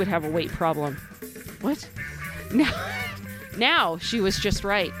 she would have a weight problem. What? Now she was just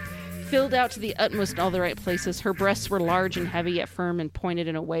right. Filled out to the utmost in all the right places. Her breasts were large and heavy yet firm and pointed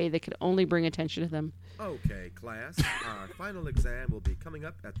in a way that could only bring attention to them. Okay, class. Our final exam will be coming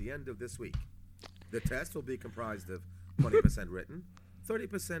up at the end of this week. The test will be comprised of 20% written,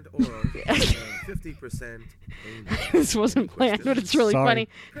 30% oral, and 50% English. This wasn't planned, but it's really funny.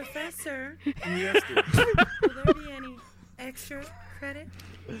 Professor, Yes, dear. will there be any extra credit?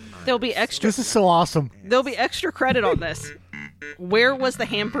 There'll be extra. this is so awesome. There'll be extra credit on this. Where was the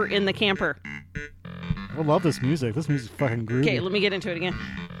hamper in the camper? I love this music. This music's fucking groovy. Okay, let me get into it again.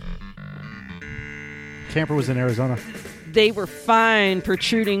 Camper was in Arizona. They were fine,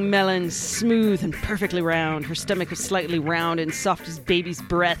 protruding melons, smooth and perfectly round. Her stomach was slightly round and soft as baby's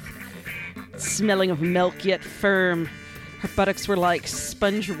breath, smelling of milk yet firm. Her buttocks were like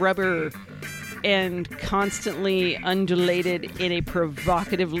sponge rubber and constantly undulated in a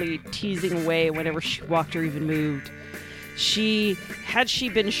provocatively teasing way whenever she walked or even moved. Had she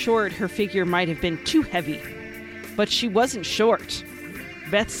been short, her figure might have been too heavy. But she wasn't short.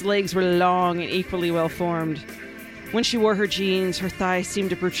 Beth's legs were long and equally well formed. When she wore her jeans, her thighs seemed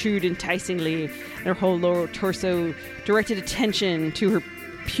to protrude enticingly, and her whole lower torso directed attention to her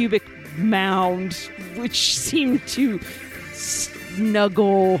pubic mound, which seemed to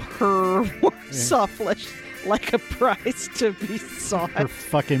snuggle her soft flesh like a prize to be sought. Her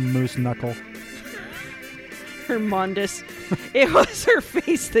fucking moose knuckle. Her mondus. It was her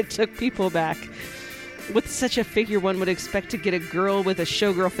face that took people back. With such a figure, one would expect to get a girl with a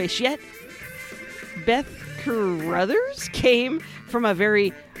showgirl face. Yet, Beth Carruthers came from a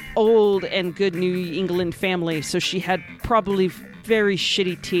very old and good New England family, so she had probably very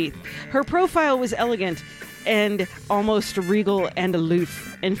shitty teeth. Her profile was elegant and almost regal and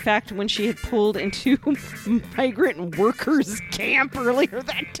aloof. In fact, when she had pulled into migrant workers' camp earlier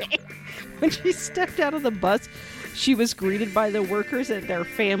that day, when she stepped out of the bus, she was greeted by the workers and their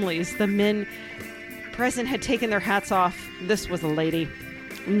families. The men present had taken their hats off. This was a lady,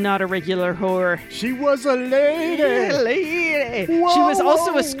 not a regular whore. She was a lady. Whoa, she was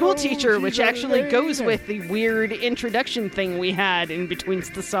also a school teacher, which actually goes with the weird introduction thing we had in between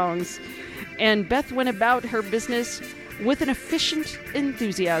the songs. And Beth went about her business with an efficient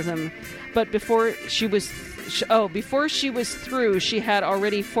enthusiasm. But before she was through, she had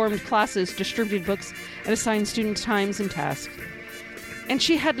already formed classes, distributed books, and assigned students times and tasks. And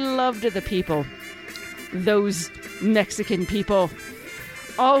she had loved the people. Those Mexican people.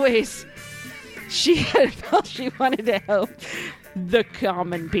 Always, she had felt she wanted to help the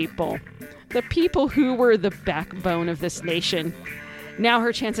common people. The people who were the backbone of this nation. Now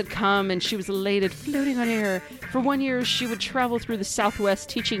her chance had come, and she was elated, floating on air. For 1 year, she would travel through the Southwest,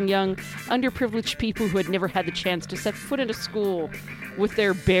 teaching young, underprivileged people who had never had the chance to set foot into school with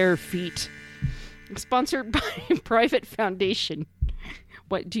their bare feet. Sponsored by Private Foundation.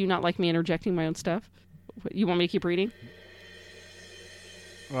 What, do you not like me interjecting my own stuff? What, you want me to keep reading?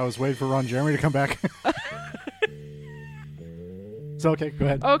 I was waiting for Ron Jeremy to come back. So, okay, go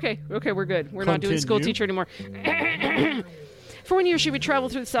ahead. Okay, we're good. We're not doing school teacher anymore. For 1 year, she would travel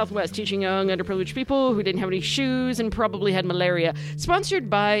through the Southwest, teaching young, underprivileged people who didn't have any shoes and probably had malaria. Sponsored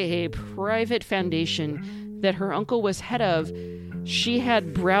by a private foundation that her uncle was head of, she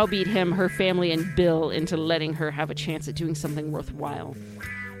had browbeat him, her family, and Bill into letting her have a chance at doing something worthwhile.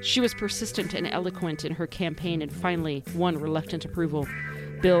 She was persistent and eloquent in her campaign and finally won reluctant approval.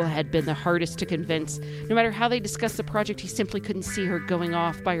 Bill had been the hardest to convince. No matter how they discussed the project, he simply couldn't see her going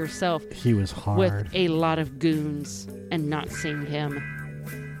off by herself. He was hard. With a lot of goons and not seeing him.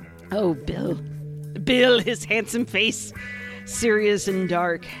 Oh, Bill. Bill, his handsome face, serious and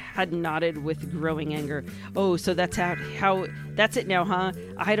dark, had nodded with growing anger. Oh, so that's it now, huh?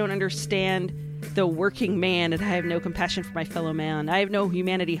 I don't understand the working man, and I have no compassion for my fellow man. I have no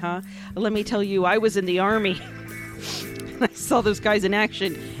humanity, huh? Let me tell you, I was in the army. I saw those guys in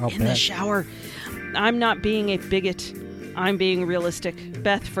action the shower. I'm not being a bigot. I'm being realistic.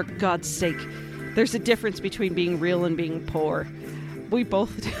 Beth, for God's sake, there's a difference between being real and being poor. We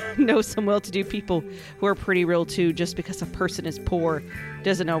both know some well-to-do people who are pretty real too. Just because a person is poor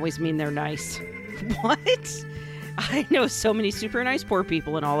doesn't always mean they're nice. What? I know so many super nice poor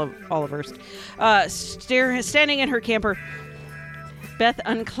people in Olivehurst. Standing in her camper, Beth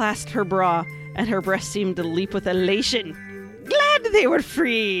unclasped her bra, and her breast seemed to leap with elation. Glad they were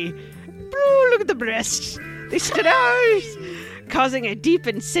free. Oh, look at the breasts. They stood out, causing a deep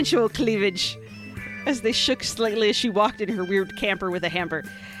and sensual cleavage as they shook slightly as she walked in her weird camper with a hamper.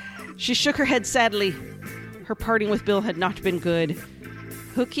 She shook her head sadly. Her parting with Bill had not been good.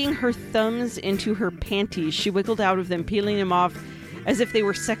 Hooking her thumbs into her panties, she wiggled out of them, peeling them off as if they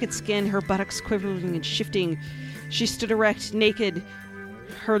were second skin, her buttocks quivering and shifting. She stood erect, naked,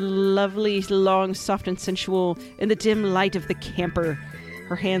 her lovely, long, soft, and sensual in the dim light of the camper.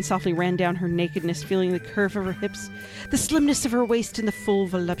 Her hand softly ran down her nakedness, feeling the curve of her hips, the slimness of her waist, and the full,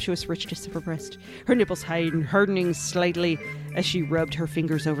 voluptuous richness of her breast. Her nipples hardening slightly as she rubbed her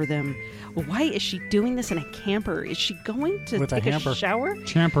fingers over them. Why is she doing this in a camper? Is she going to take a shower?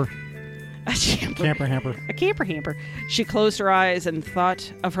 Camper. A camper. Camper hamper. A camper hamper. She closed her eyes and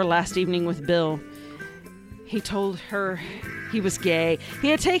thought of her last evening with Bill. He told her he was gay. He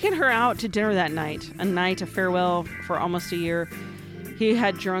had taken her out to dinner that night, a night of farewell for almost a year. He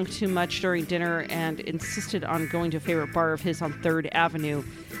had drunk too much during dinner and insisted on going to a favorite bar of his on 3rd Avenue,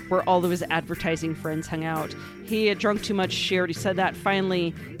 where all of his advertising friends hung out. He had drunk too much, she already said that,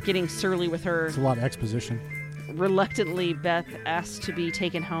 finally getting surly with her. It's a lot of exposition. Reluctantly, Beth asked to be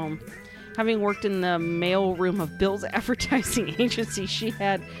taken home. Having worked in the mail room of Bill's advertising agency, she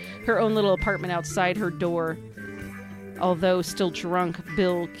had her own little apartment outside her door. Although still drunk,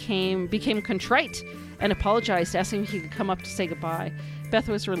 Bill became contrite and apologized, asking if he could come up to say goodbye. Beth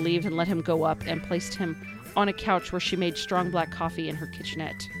was relieved and let him go up and placed him on a couch where she made strong black coffee in her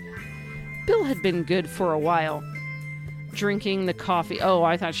kitchenette. Bill had been good for a while. Drinking the coffee. Oh,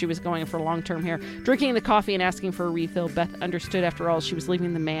 I thought she was going for long-term here. Drinking the coffee and asking for a refill, Beth understood after all she was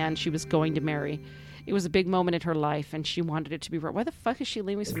leaving the man she was going to marry. It was a big moment in her life, and she wanted it to be right. Why the fuck is she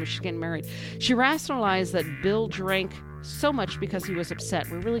leaving someone? She's getting married. She rationalized that Bill drank so much because he was upset.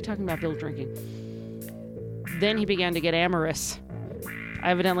 We're really talking about Bill drinking. Then he began to get amorous.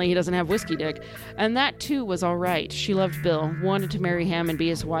 Evidently, he doesn't have whiskey dick. And that, too, was all right. She loved Bill, wanted to marry him and be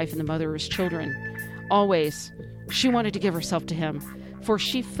his wife and the mother of his children. Always. She wanted to give herself to him, for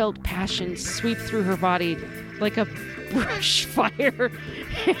she felt passion sweep through her body like a brush fire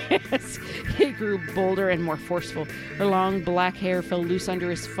as he grew bolder and more forceful. Her long black hair fell loose under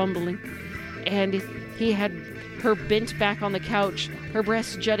his fumbling, and he had her bent back on the couch, her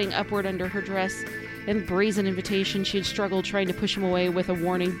breasts jutting upward under her dress. In brazen invitation, she had struggled, trying to push him away with a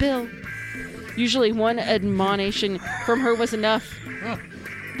warning, "Bill." Usually one admonition from her was enough,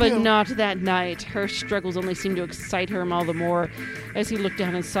 but not that night. Her struggles only seemed to excite him all the more as he looked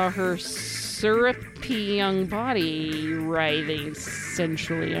down and saw her syrupy young body writhing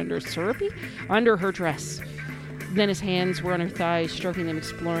sensually under her dress. Then his hands were on her thighs, stroking them,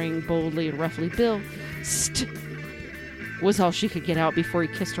 exploring boldly and roughly. "Bill, was all she could get out before he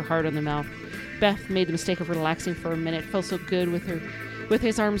kissed her hard on the mouth. Beth made the mistake of relaxing for a minute. Felt so good with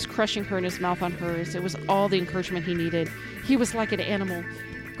his arms crushing her and his mouth on hers. It was all the encouragement he needed. He was like an animal,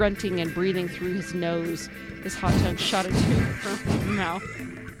 grunting and breathing through his nose. His hot tongue shot into her mouth.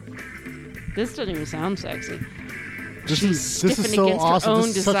 This doesn't even sound sexy. This is so awesome.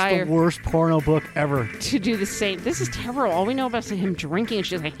 This is such the worst porno book ever. To do the same. This is terrible. All we know about is him drinking and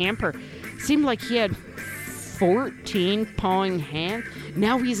she has a hamper. Seemed like he had 14 pawing hands.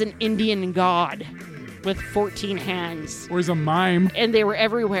 Now he's an Indian god with 14 hands. Or he's a mime. And they were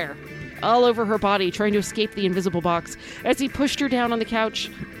everywhere, all over her body, trying to escape the invisible box. As he pushed her down on the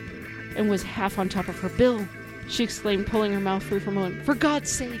couch and was half on top of her. "Bill," she exclaimed, pulling her mouth free for a moment. "For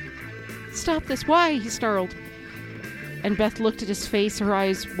God's sake, stop this." "Why?" he snarled. And Beth looked at his face, her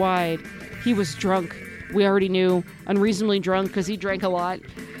eyes wide. He was drunk. We already knew. Unreasonably drunk because he drank a lot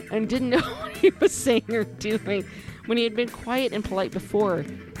and didn't know what he was saying or doing. When he had been quiet and polite before,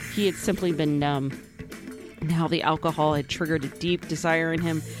 he had simply been numb. Now the alcohol had triggered a deep desire in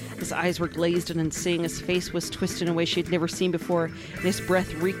him. His eyes were glazed and unseeing. His face was twisted in a way she had never seen before. And his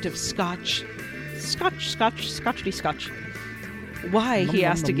breath reeked of scotch. Scotchety scotch. "Why?" he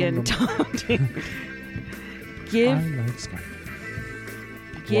asked again, taunting. Give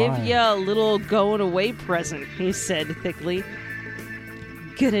ya a little going away present, he said thickly.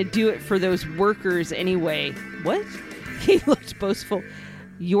 "Gonna do it for those workers anyway." "What?" He looked boastful.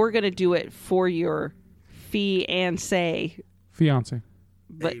 "You're gonna do it for your fiancé." Fiance.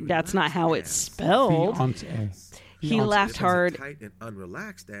 But that's not how it's spelled. Fiance. He laughed hard. If it's a tight and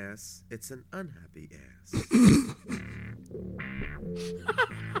unrelaxed ass, it's an unhappy ass.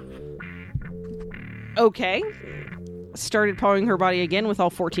 Okay. Started pawing her body again with all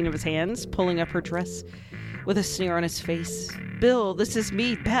 14 of his hands, pulling up her dress with a sneer on his face. "Bill, this is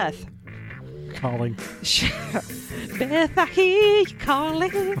me, Beth." Calling. "Beth, I hear you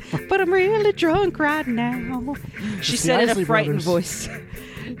calling, but I'm really drunk right now," she said in a frightened voice,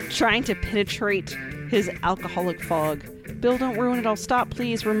 trying to penetrate his alcoholic fog. "Bill, don't ruin it all. Stop,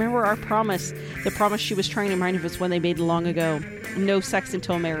 please. Remember our promise." The promise she was trying to remind him of when they made long ago. No sex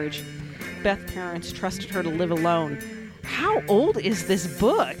until marriage. Beth's parents trusted her to live alone. How old is this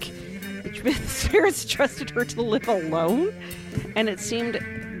book? Beth's parents trusted her to live alone? And it seemed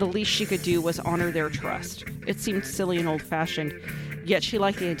the least she could do was honor their trust. It seemed silly and old-fashioned, yet she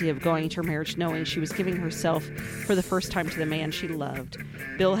liked the idea of going into her marriage knowing she was giving herself for the first time to the man she loved.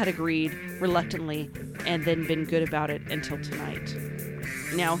 Bill had agreed, reluctantly, and then been good about it until tonight.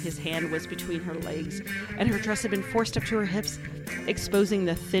 Now his hand was between her legs, and her dress had been forced up to her hips, exposing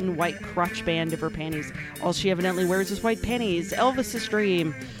the thin white crotch band of her panties. All she evidently wears is white panties. Elvis's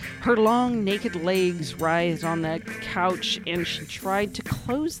dream. Her long, naked legs writhed on the couch, and she tried to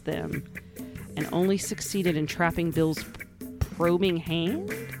close them, and only succeeded in trapping Bill's probing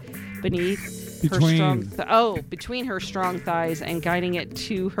hand beneath her strong between her strong thighs and guiding it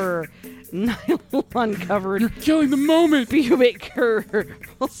to her nylon-covered. You're killing the moment. Pubic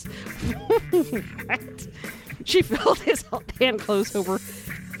curls. What? She felt his hand close over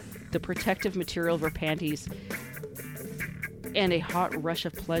the protective material of her panties, and a hot rush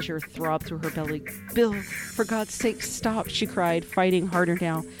of pleasure throbbed through her belly. "Bill, for God's sake, stop!" she cried, fighting harder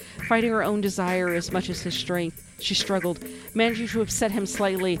now, fighting her own desire as much as his strength. She struggled, managing to upset him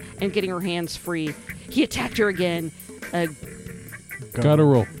slightly and getting her hands free. He attacked her again, a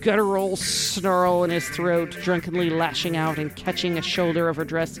guttural snarl in his throat, drunkenly lashing out and catching a shoulder of her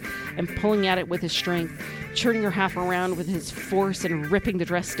dress and pulling at it with his strength, turning her half around with his force and ripping the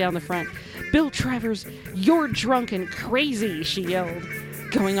dress down the front. "Bill Travers, you're drunk and crazy," she yelled,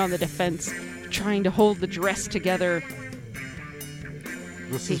 going on the defense, trying to hold the dress together.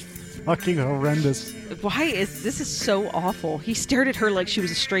 This is fucking horrendous. This is so awful. He stared at her like she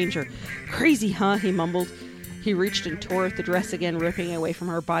was a stranger. "Crazy, huh?" he mumbled. He reached and tore at the dress again, ripping it away from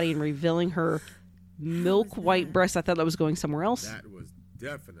her body and revealing her milk white breasts. I thought that was going somewhere else. That was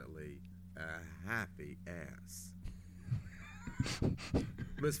definitely a happy ass.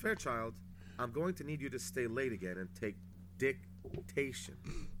 Miss Fairchild, I'm going to need you to stay late again and take dictation.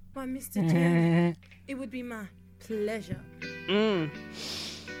 Why, Mr. Jerry, it would be my pleasure.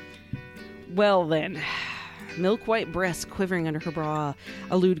 Well then, milk-white breasts quivering under her bra.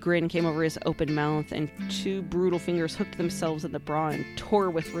 A lewd grin came over his open mouth, and 2 brutal fingers hooked themselves in the bra and tore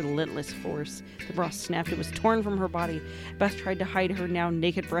with relentless force. The bra snapped and was torn from her body. Beth tried to hide her now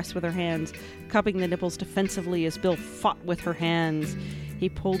naked breasts with her hands, cupping the nipples defensively as Bill fought with her hands. He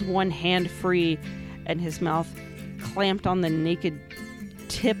pulled one hand free, and his mouth clamped on the naked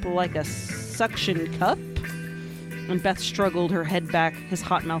tip like a suction cup. And Beth struggled, her head back, his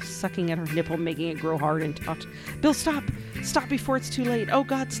hot mouth sucking at her nipple, making it grow hard and taut. Bill, stop! Stop before it's too late! Oh,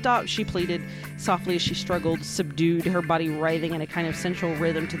 God, stop! She pleaded, softly as she struggled, subdued, her body writhing in a kind of sensual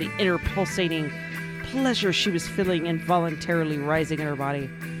rhythm to the inner pulsating pleasure she was feeling involuntarily rising in her body.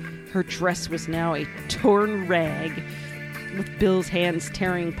 Her dress was now a torn rag, with Bill's hands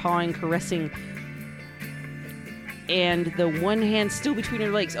tearing, pawing, caressing, and the one hand still between her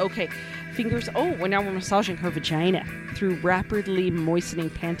legs. Okay. Fingers, well, now we're massaging her vagina through rapidly moistening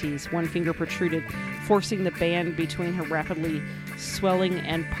panties. One finger protruded, forcing the band between her rapidly swelling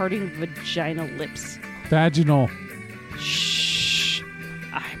and parting vaginal lips. Vaginal. Shh.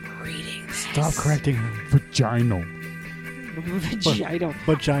 I'm reading this. Stop correcting her. Vaginal.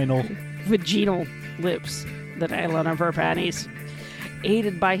 Vaginal lips, the nylon of her panties.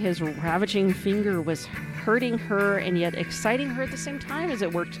 Aided by his ravaging finger, was hurting her and yet exciting her at the same time as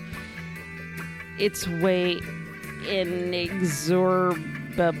it worked its way inexorably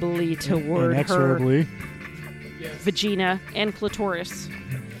toward her vagina and clitoris.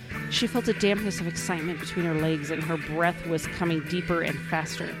 She felt a dampness of excitement between her legs, and her breath was coming deeper and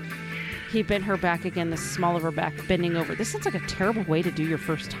faster. He bent her back again, the small of her back bending over. This sounds like a terrible way to do your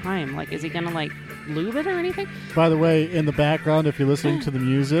first time. Like, is he gonna lube it or anything? By the way, in the background, if you're listening to the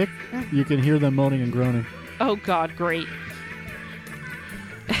music, you can hear them moaning and groaning. Oh God, great.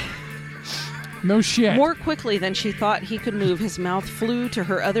 No shit. More quickly than she thought he could move, his mouth flew to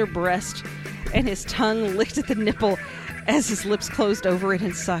her other breast, and his tongue licked at the nipple as his lips closed over it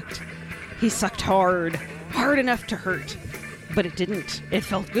and sucked. He sucked hard enough to hurt. But it didn't. It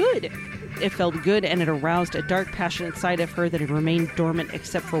felt good. It felt good, and it aroused a dark passion inside of her that had remained dormant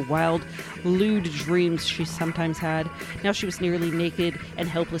except for wild, lewd dreams she sometimes had. Now she was nearly naked and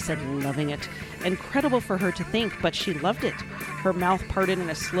helpless and loving it. Incredible for her to think, but she loved it. Her mouth parted in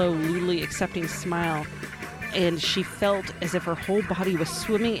a slow, lewdly accepting smile, and she felt as if her whole body was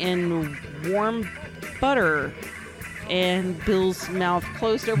swimming in warm butter. And Bill's mouth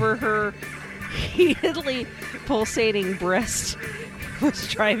closed over her heatedly pulsating breast was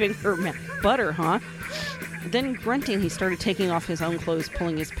driving her butter, huh? Then grunting, he started taking off his own clothes,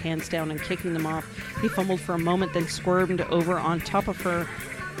 pulling his pants down and kicking them off. He fumbled for a moment, then squirmed over on top of her,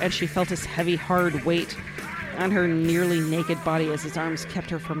 and she felt his heavy, hard weight on her nearly naked body as his arms kept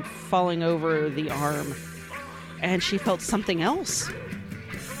her from falling over the arm. And she felt something else.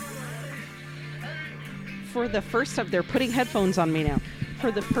 For the first time, they're putting headphones on me now. For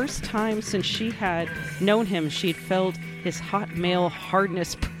the first time since she had known him, she'd felt his hot male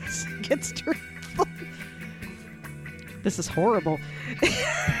hardness press against her. This is horrible.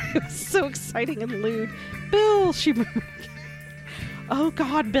 It was so exciting and lewd. Bill, she murmured. Oh,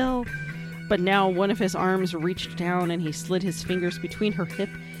 God, Bill. But now one of his arms reached down and he slid his fingers between her hip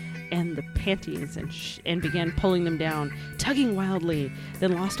and the panties and began pulling them down, tugging wildly,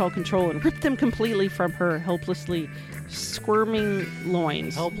 then lost all control and ripped them completely from her helplessly squirming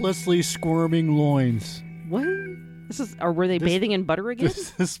loins. Helplessly squirming loins. What? Were they bathing in butter again?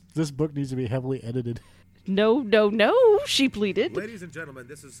 This book needs to be heavily edited. No, she pleaded. Ladies and gentlemen,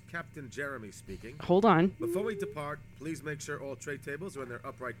 this is Captain Jeremy speaking. Hold on. Before we depart, please make sure all tray tables are in their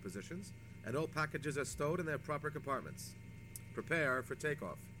upright positions and all packages are stowed in their proper compartments. Prepare for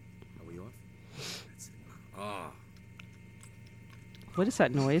takeoff. Are we off? That's it. Ah. What is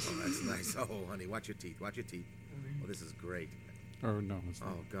that noise? Oh, that's nice. Oh, honey, watch your teeth. Watch your teeth. Oh, this is great. Oh, no. It's not.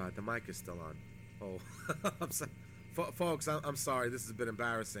 Oh, God, the mic is still on. Oh, I'm sorry. Folks, I'm sorry. This has been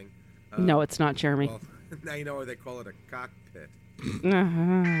embarrassing. No, it's not, Jeremy. Well, now you know why they call it a cockpit.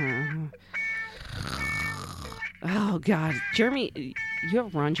 Oh, God. Jeremy, you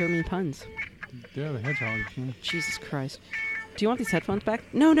have Ron Jeremy puns. Yeah, the hedgehog. Yeah. Jesus Christ. Do you want these headphones back?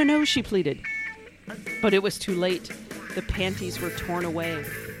 No, she pleaded. But it was too late. The panties were torn away,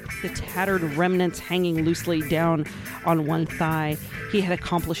 the tattered remnants hanging loosely down on one thigh. He had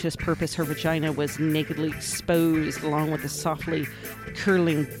accomplished his purpose. Her vagina was nakedly exposed, along with the softly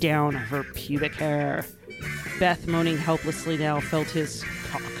curling down of her pubic hair. Beth, moaning helplessly now, felt his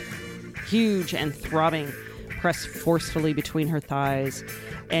cock, huge and throbbing, pressed forcefully between her thighs,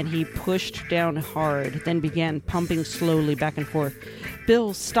 and he pushed down hard, then began pumping slowly back and forth.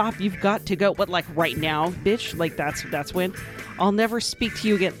 Bill, stop, you've got to go. What, like right now, bitch? Like that's when? I'll never speak to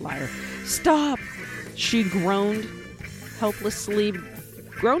you again, liar. Stop! She groaned helplessly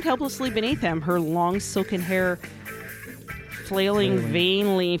beneath him, her long silken hair flailing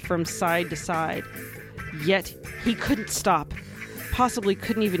vainly from side to side. Yet he couldn't stop. Possibly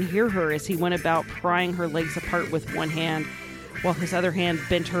couldn't even hear her as he went about prying her legs apart with one hand, while his other hand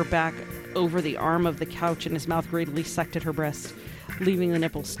bent her back over the arm of the couch and his mouth greedily sucked at her breast, leaving the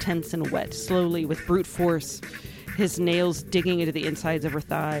nipples tense and wet, slowly, with brute force, his nails digging into the insides of her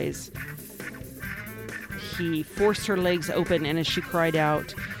thighs. He forced her legs open, and as she cried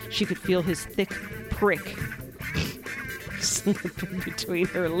out, she could feel his thick prick slip between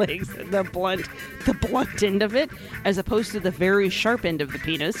her legs, the blunt end of it, as opposed to the very sharp end of the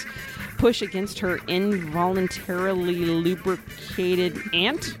penis, push against her involuntarily lubricated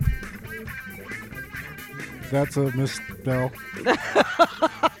ant. That's a misspell.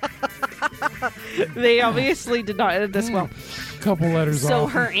 They obviously did not edit this well. Couple letters So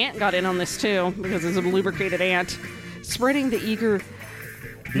off. her aunt got in on this too, because it's a lubricated ant. Spreading the eager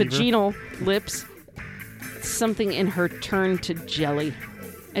vaginal lips, something in her turned to jelly.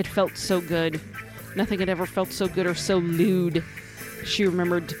 It felt so good. Nothing had ever felt so good or so lewd. She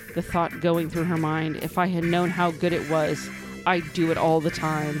remembered the thought going through her mind. If I had known how good it was, I'd do it all the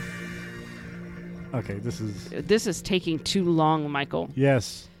time. Okay, this is taking too long, Michael.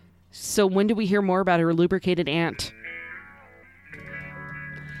 Yes. So when do we hear more about her lubricated aunt?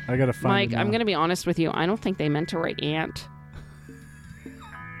 I gotta find Mike, it now. I'm gonna be honest with you. I don't think they meant to write aunt.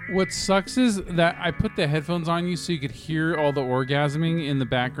 What sucks is that I put the headphones on you so you could hear all the orgasming in the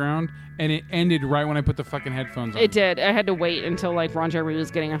background, and it ended right when I put the fucking headphones on. It did. I had to wait until like Ron Jeremy was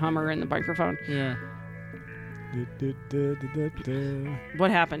getting a Hummer in the microphone. Yeah.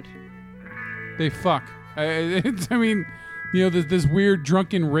 What happened? They fuck. I mean, you know, this weird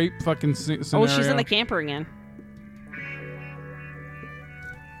drunken rape fucking scenario. Oh, she's in the camper again.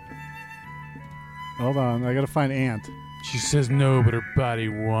 Hold on, I gotta find Ant. She says no, but her body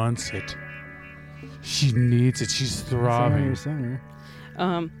wants it. She needs it. She's throbbing. Here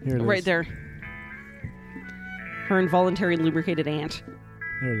it Right is. there. Her involuntary lubricated aunt.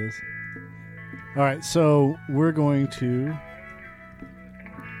 There it is. All right, so we're going to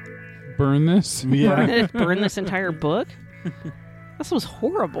burn this. Yeah. Burn this entire book? This was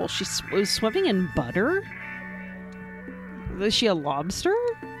horrible. She was swimming in butter? Is she a lobster?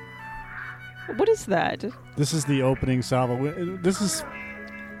 What is that? This is the opening salvo. This is.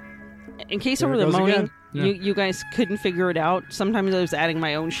 In case There over it the goes moaning, again. Yeah. you guys couldn't figure it out. Sometimes I was adding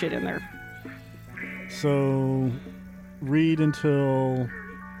my own shit in there. So, read until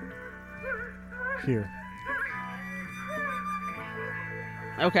here.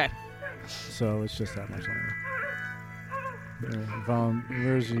 Okay. So it's just that much longer.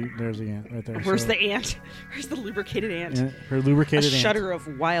 There's the ant right there. Where's So- the ant? Where's the lubricated ant? Yeah, her lubricated A ant. shudder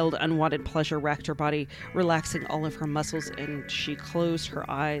of wild, unwanted pleasure racked her body, relaxing all of her muscles, and she closed her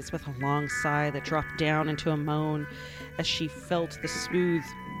eyes with a long sigh that dropped down into a moan as she felt the smooth,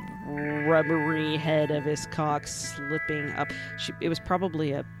 rubbery head of his cock slipping up. It was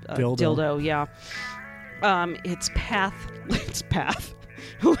probably a dildo, yeah. Its path,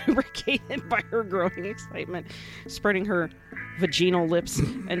 lubricated by her growing excitement, spreading her vaginal lips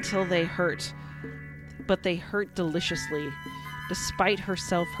until they hurt. But they hurt deliciously. Despite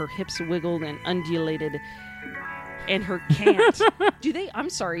herself, her hips wiggled and undulated, and her can't. Do they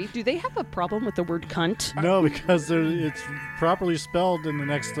have a problem with the word cunt? No, because it's properly spelled in the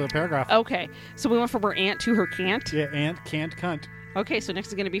next paragraph. Okay, so we went from her aunt to her can't? Yeah, ant, can't, cunt. Okay, so next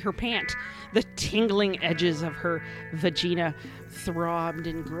is going to be her pant. The tingling edges of her vagina throbbed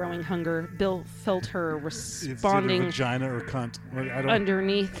in growing hunger. Bill felt her responding It's either vagina or cunt. I don't.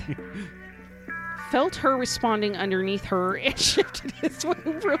 underneath. Felt her responding underneath her and shifted his way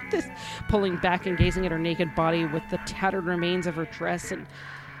and wrote this, pulling back and gazing at her naked body with the tattered remains of her dress and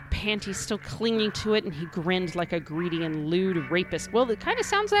panties still clinging to it, and he grinned like a greedy and lewd rapist. Well, it kind of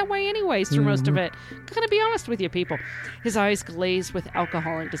sounds that way anyways through most of it. Gotta be honest with you, people. His eyes glazed with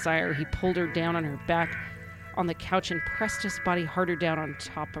alcohol and desire. He pulled her down on her back on the couch and pressed his body harder down on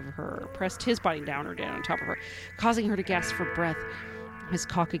top of her. Causing her to gasp for breath. His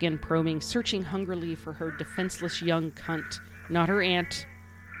cock again probing, searching hungrily for her defenseless young cunt. Not her aunt,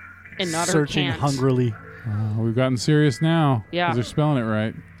 and not Searching her can't. hungrily. We've gotten serious now. Yeah. 'Cause they're spelling it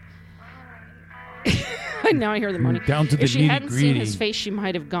right. Now I hear the moaning. Down to the If she hadn't seen nitty-gritty. his face, she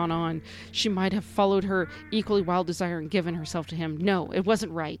might have gone on. She might have followed her equally wild desire and given herself to him. No, it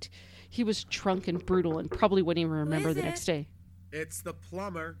wasn't right. He was drunk and brutal and probably wouldn't even remember is the it? next day. It's the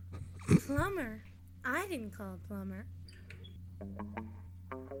plumber. Plumber? I didn't call a plumber.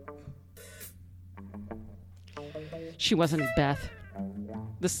 She wasn't Beth.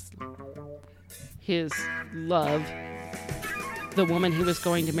 His love, the woman he was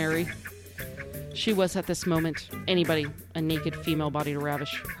going to marry. She was at this moment anybody, a naked female body to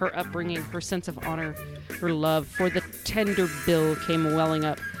ravish. Her upbringing, her sense of honor, her love for the tender Bill came welling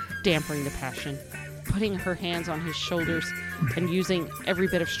up, dampening the passion. Putting her hands on his shoulders and using every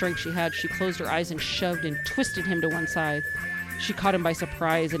bit of strength she had, she closed her eyes and shoved and twisted him to one side. She caught him by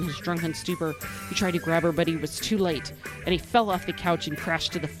surprise in his drunken stupor. He tried to grab her, but he was too late, and he fell off the couch and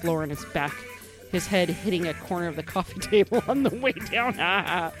crashed to the floor on his back, his head hitting a corner of the coffee table on the way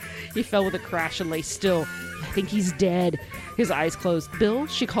down. He fell with a crash and lay still. I think he's dead. His eyes closed. Bill,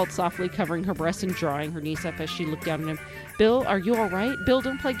 she called softly, covering her breast and drawing her knees up as she looked down at him. Bill, are you all right? Bill,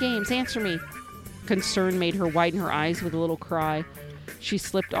 don't play games. Answer me. Concern made her widen her eyes with a little cry. She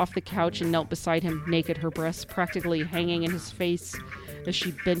slipped off the couch and knelt beside him, naked, her breasts practically hanging in his face. As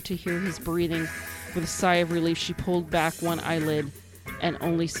she bent to hear his breathing, with a sigh of relief, she pulled back one eyelid and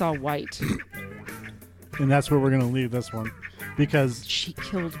only saw white. And that's where we're going to leave this one. Because she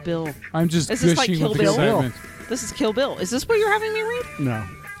killed Bill. I'm just Is this like gushing Kill with Bill? excitement. This is Kill Bill. Is this what you're having me read? No.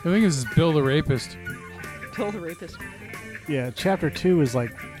 I think this is Bill the Rapist. Bill the Rapist. Yeah, chapter 2 is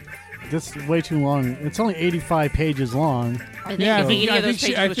like, this is way too long. It's only 85 pages long. I think any of those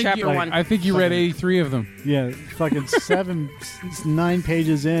pages was chapter 1. I think you read 83 of them. Yeah, fucking 9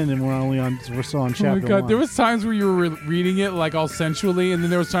 pages in, and we're still on chapter Oh my god, 1. there was times where you were reading it like all sensually, and then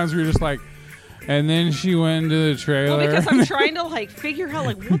there was times where you're just like, and then she went to the trailer. Well, because I'm trying to figure out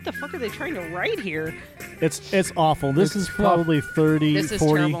what the fuck are they trying to write here? It's awful. This is probably 30, This is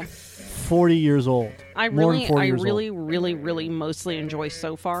 40, terrible. 40 years old. I More than 40 years really, old. really mostly enjoy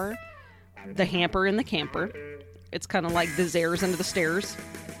so far the hamper and the camper. It's kind of like the Zares under the stairs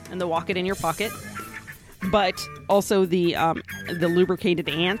and the walk it in your pocket. But also the lubricated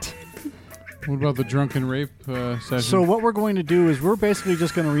ant. What about the drunken rape session? So what we're going to do is we're basically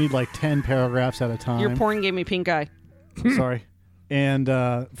just going to read like 10 paragraphs at a time. Your porn gave me pink eye. Sorry. And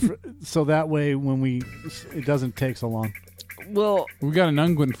so that way it doesn't take so long. Well, we got an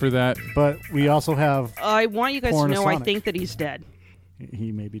unguent for that. But we also have I want you guys to know I Pornosonic. think that he's dead.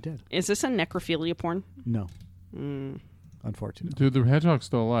 He may be dead. Is this a necrophilia porn? No. Unfortunately. Dude, the hedgehog's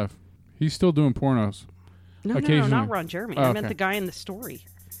still alive. He's still doing pornos. No, occasionally. not Ron Jeremy. Oh, I meant okay. the guy in the story.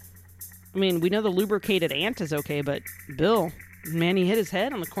 I mean, we know the lubricated ant is okay, but Bill, man, he hit his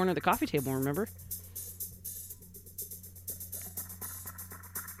head on the corner of the coffee table, remember?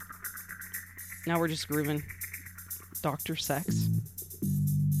 Now we're just grooving. Dr. Sex.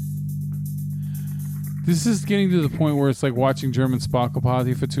 This is getting to the point where it's like watching German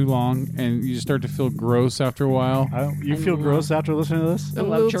Spackelparty for too long, and you just start to feel gross after a while. You feel gross after listening to this? I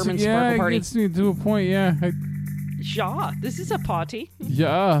love German Sparkle Party. Yeah, it gets me to a point, yeah. Yeah, this is a party.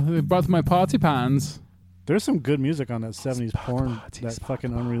 Yeah, they brought my party pans. There's some good music on that 70s porn, that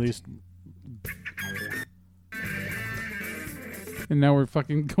fucking unreleased. And now we're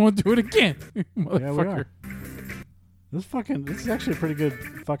fucking going through it again. Motherfucker. Yeah, we are. This is actually a pretty good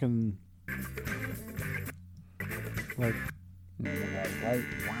fucking, like,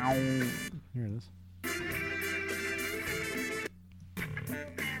 here it is.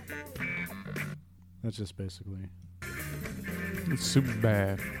 That's just basically. It's super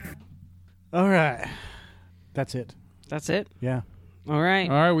bad. All right. That's it. That's it? Yeah. All right.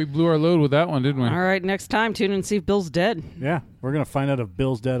 All right, we blew our load with that one, didn't we? All right, next time, tune in and see if Bill's dead. Yeah. We're going to find out if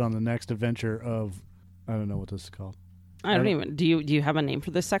Bill's dead on the next adventure of, I don't know what this is called. I don't even. Do you have a name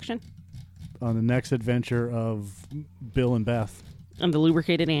for this section? On the next adventure of Bill and Beth. And the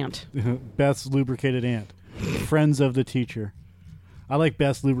lubricated ant. Beth's lubricated ant. Friends of the teacher. I like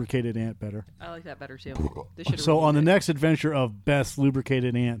Beth's lubricated ant better. I like that better too. They should've So on the removed next adventure of Beth's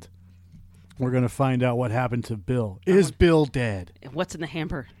lubricated ant, we're going to find out what happened to Bill. Is Bill dead? it. What's in the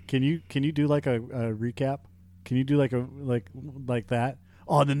hamper? Can you do like a recap? Can you do like a like that?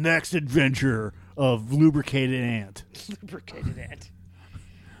 On the next adventure of lubricated ant. Lubricated ant.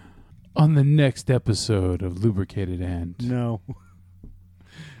 On the next episode of Lubricated Ant. No.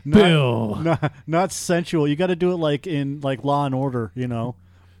 Bill. Not sensual. You got to do it like in like Law and Order, you know.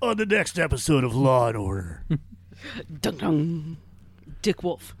 On the next episode of Law and Order. Dun dun. Dick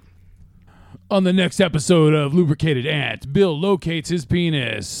Wolf. On the next episode of Lubricated Ant, Bill locates his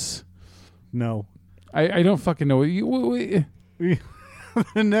penis. No. I don't fucking know. The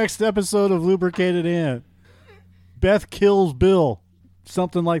next episode of Lubricated Ant. Beth kills Bill.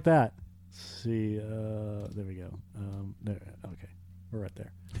 Something like that. Let's see. There we go. There. Okay. We're right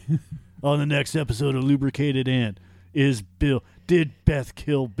there. On the next episode of Lubricated Ant, did Beth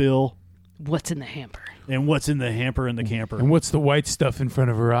kill Bill? What's in the hamper? And what's in the hamper and the camper? And what's the white stuff in front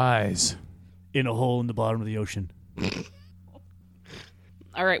of her eyes? In a hole in the bottom of the ocean.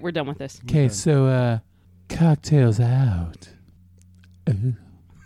 All right, we're done with this. Okay, so cocktails out. Ooh.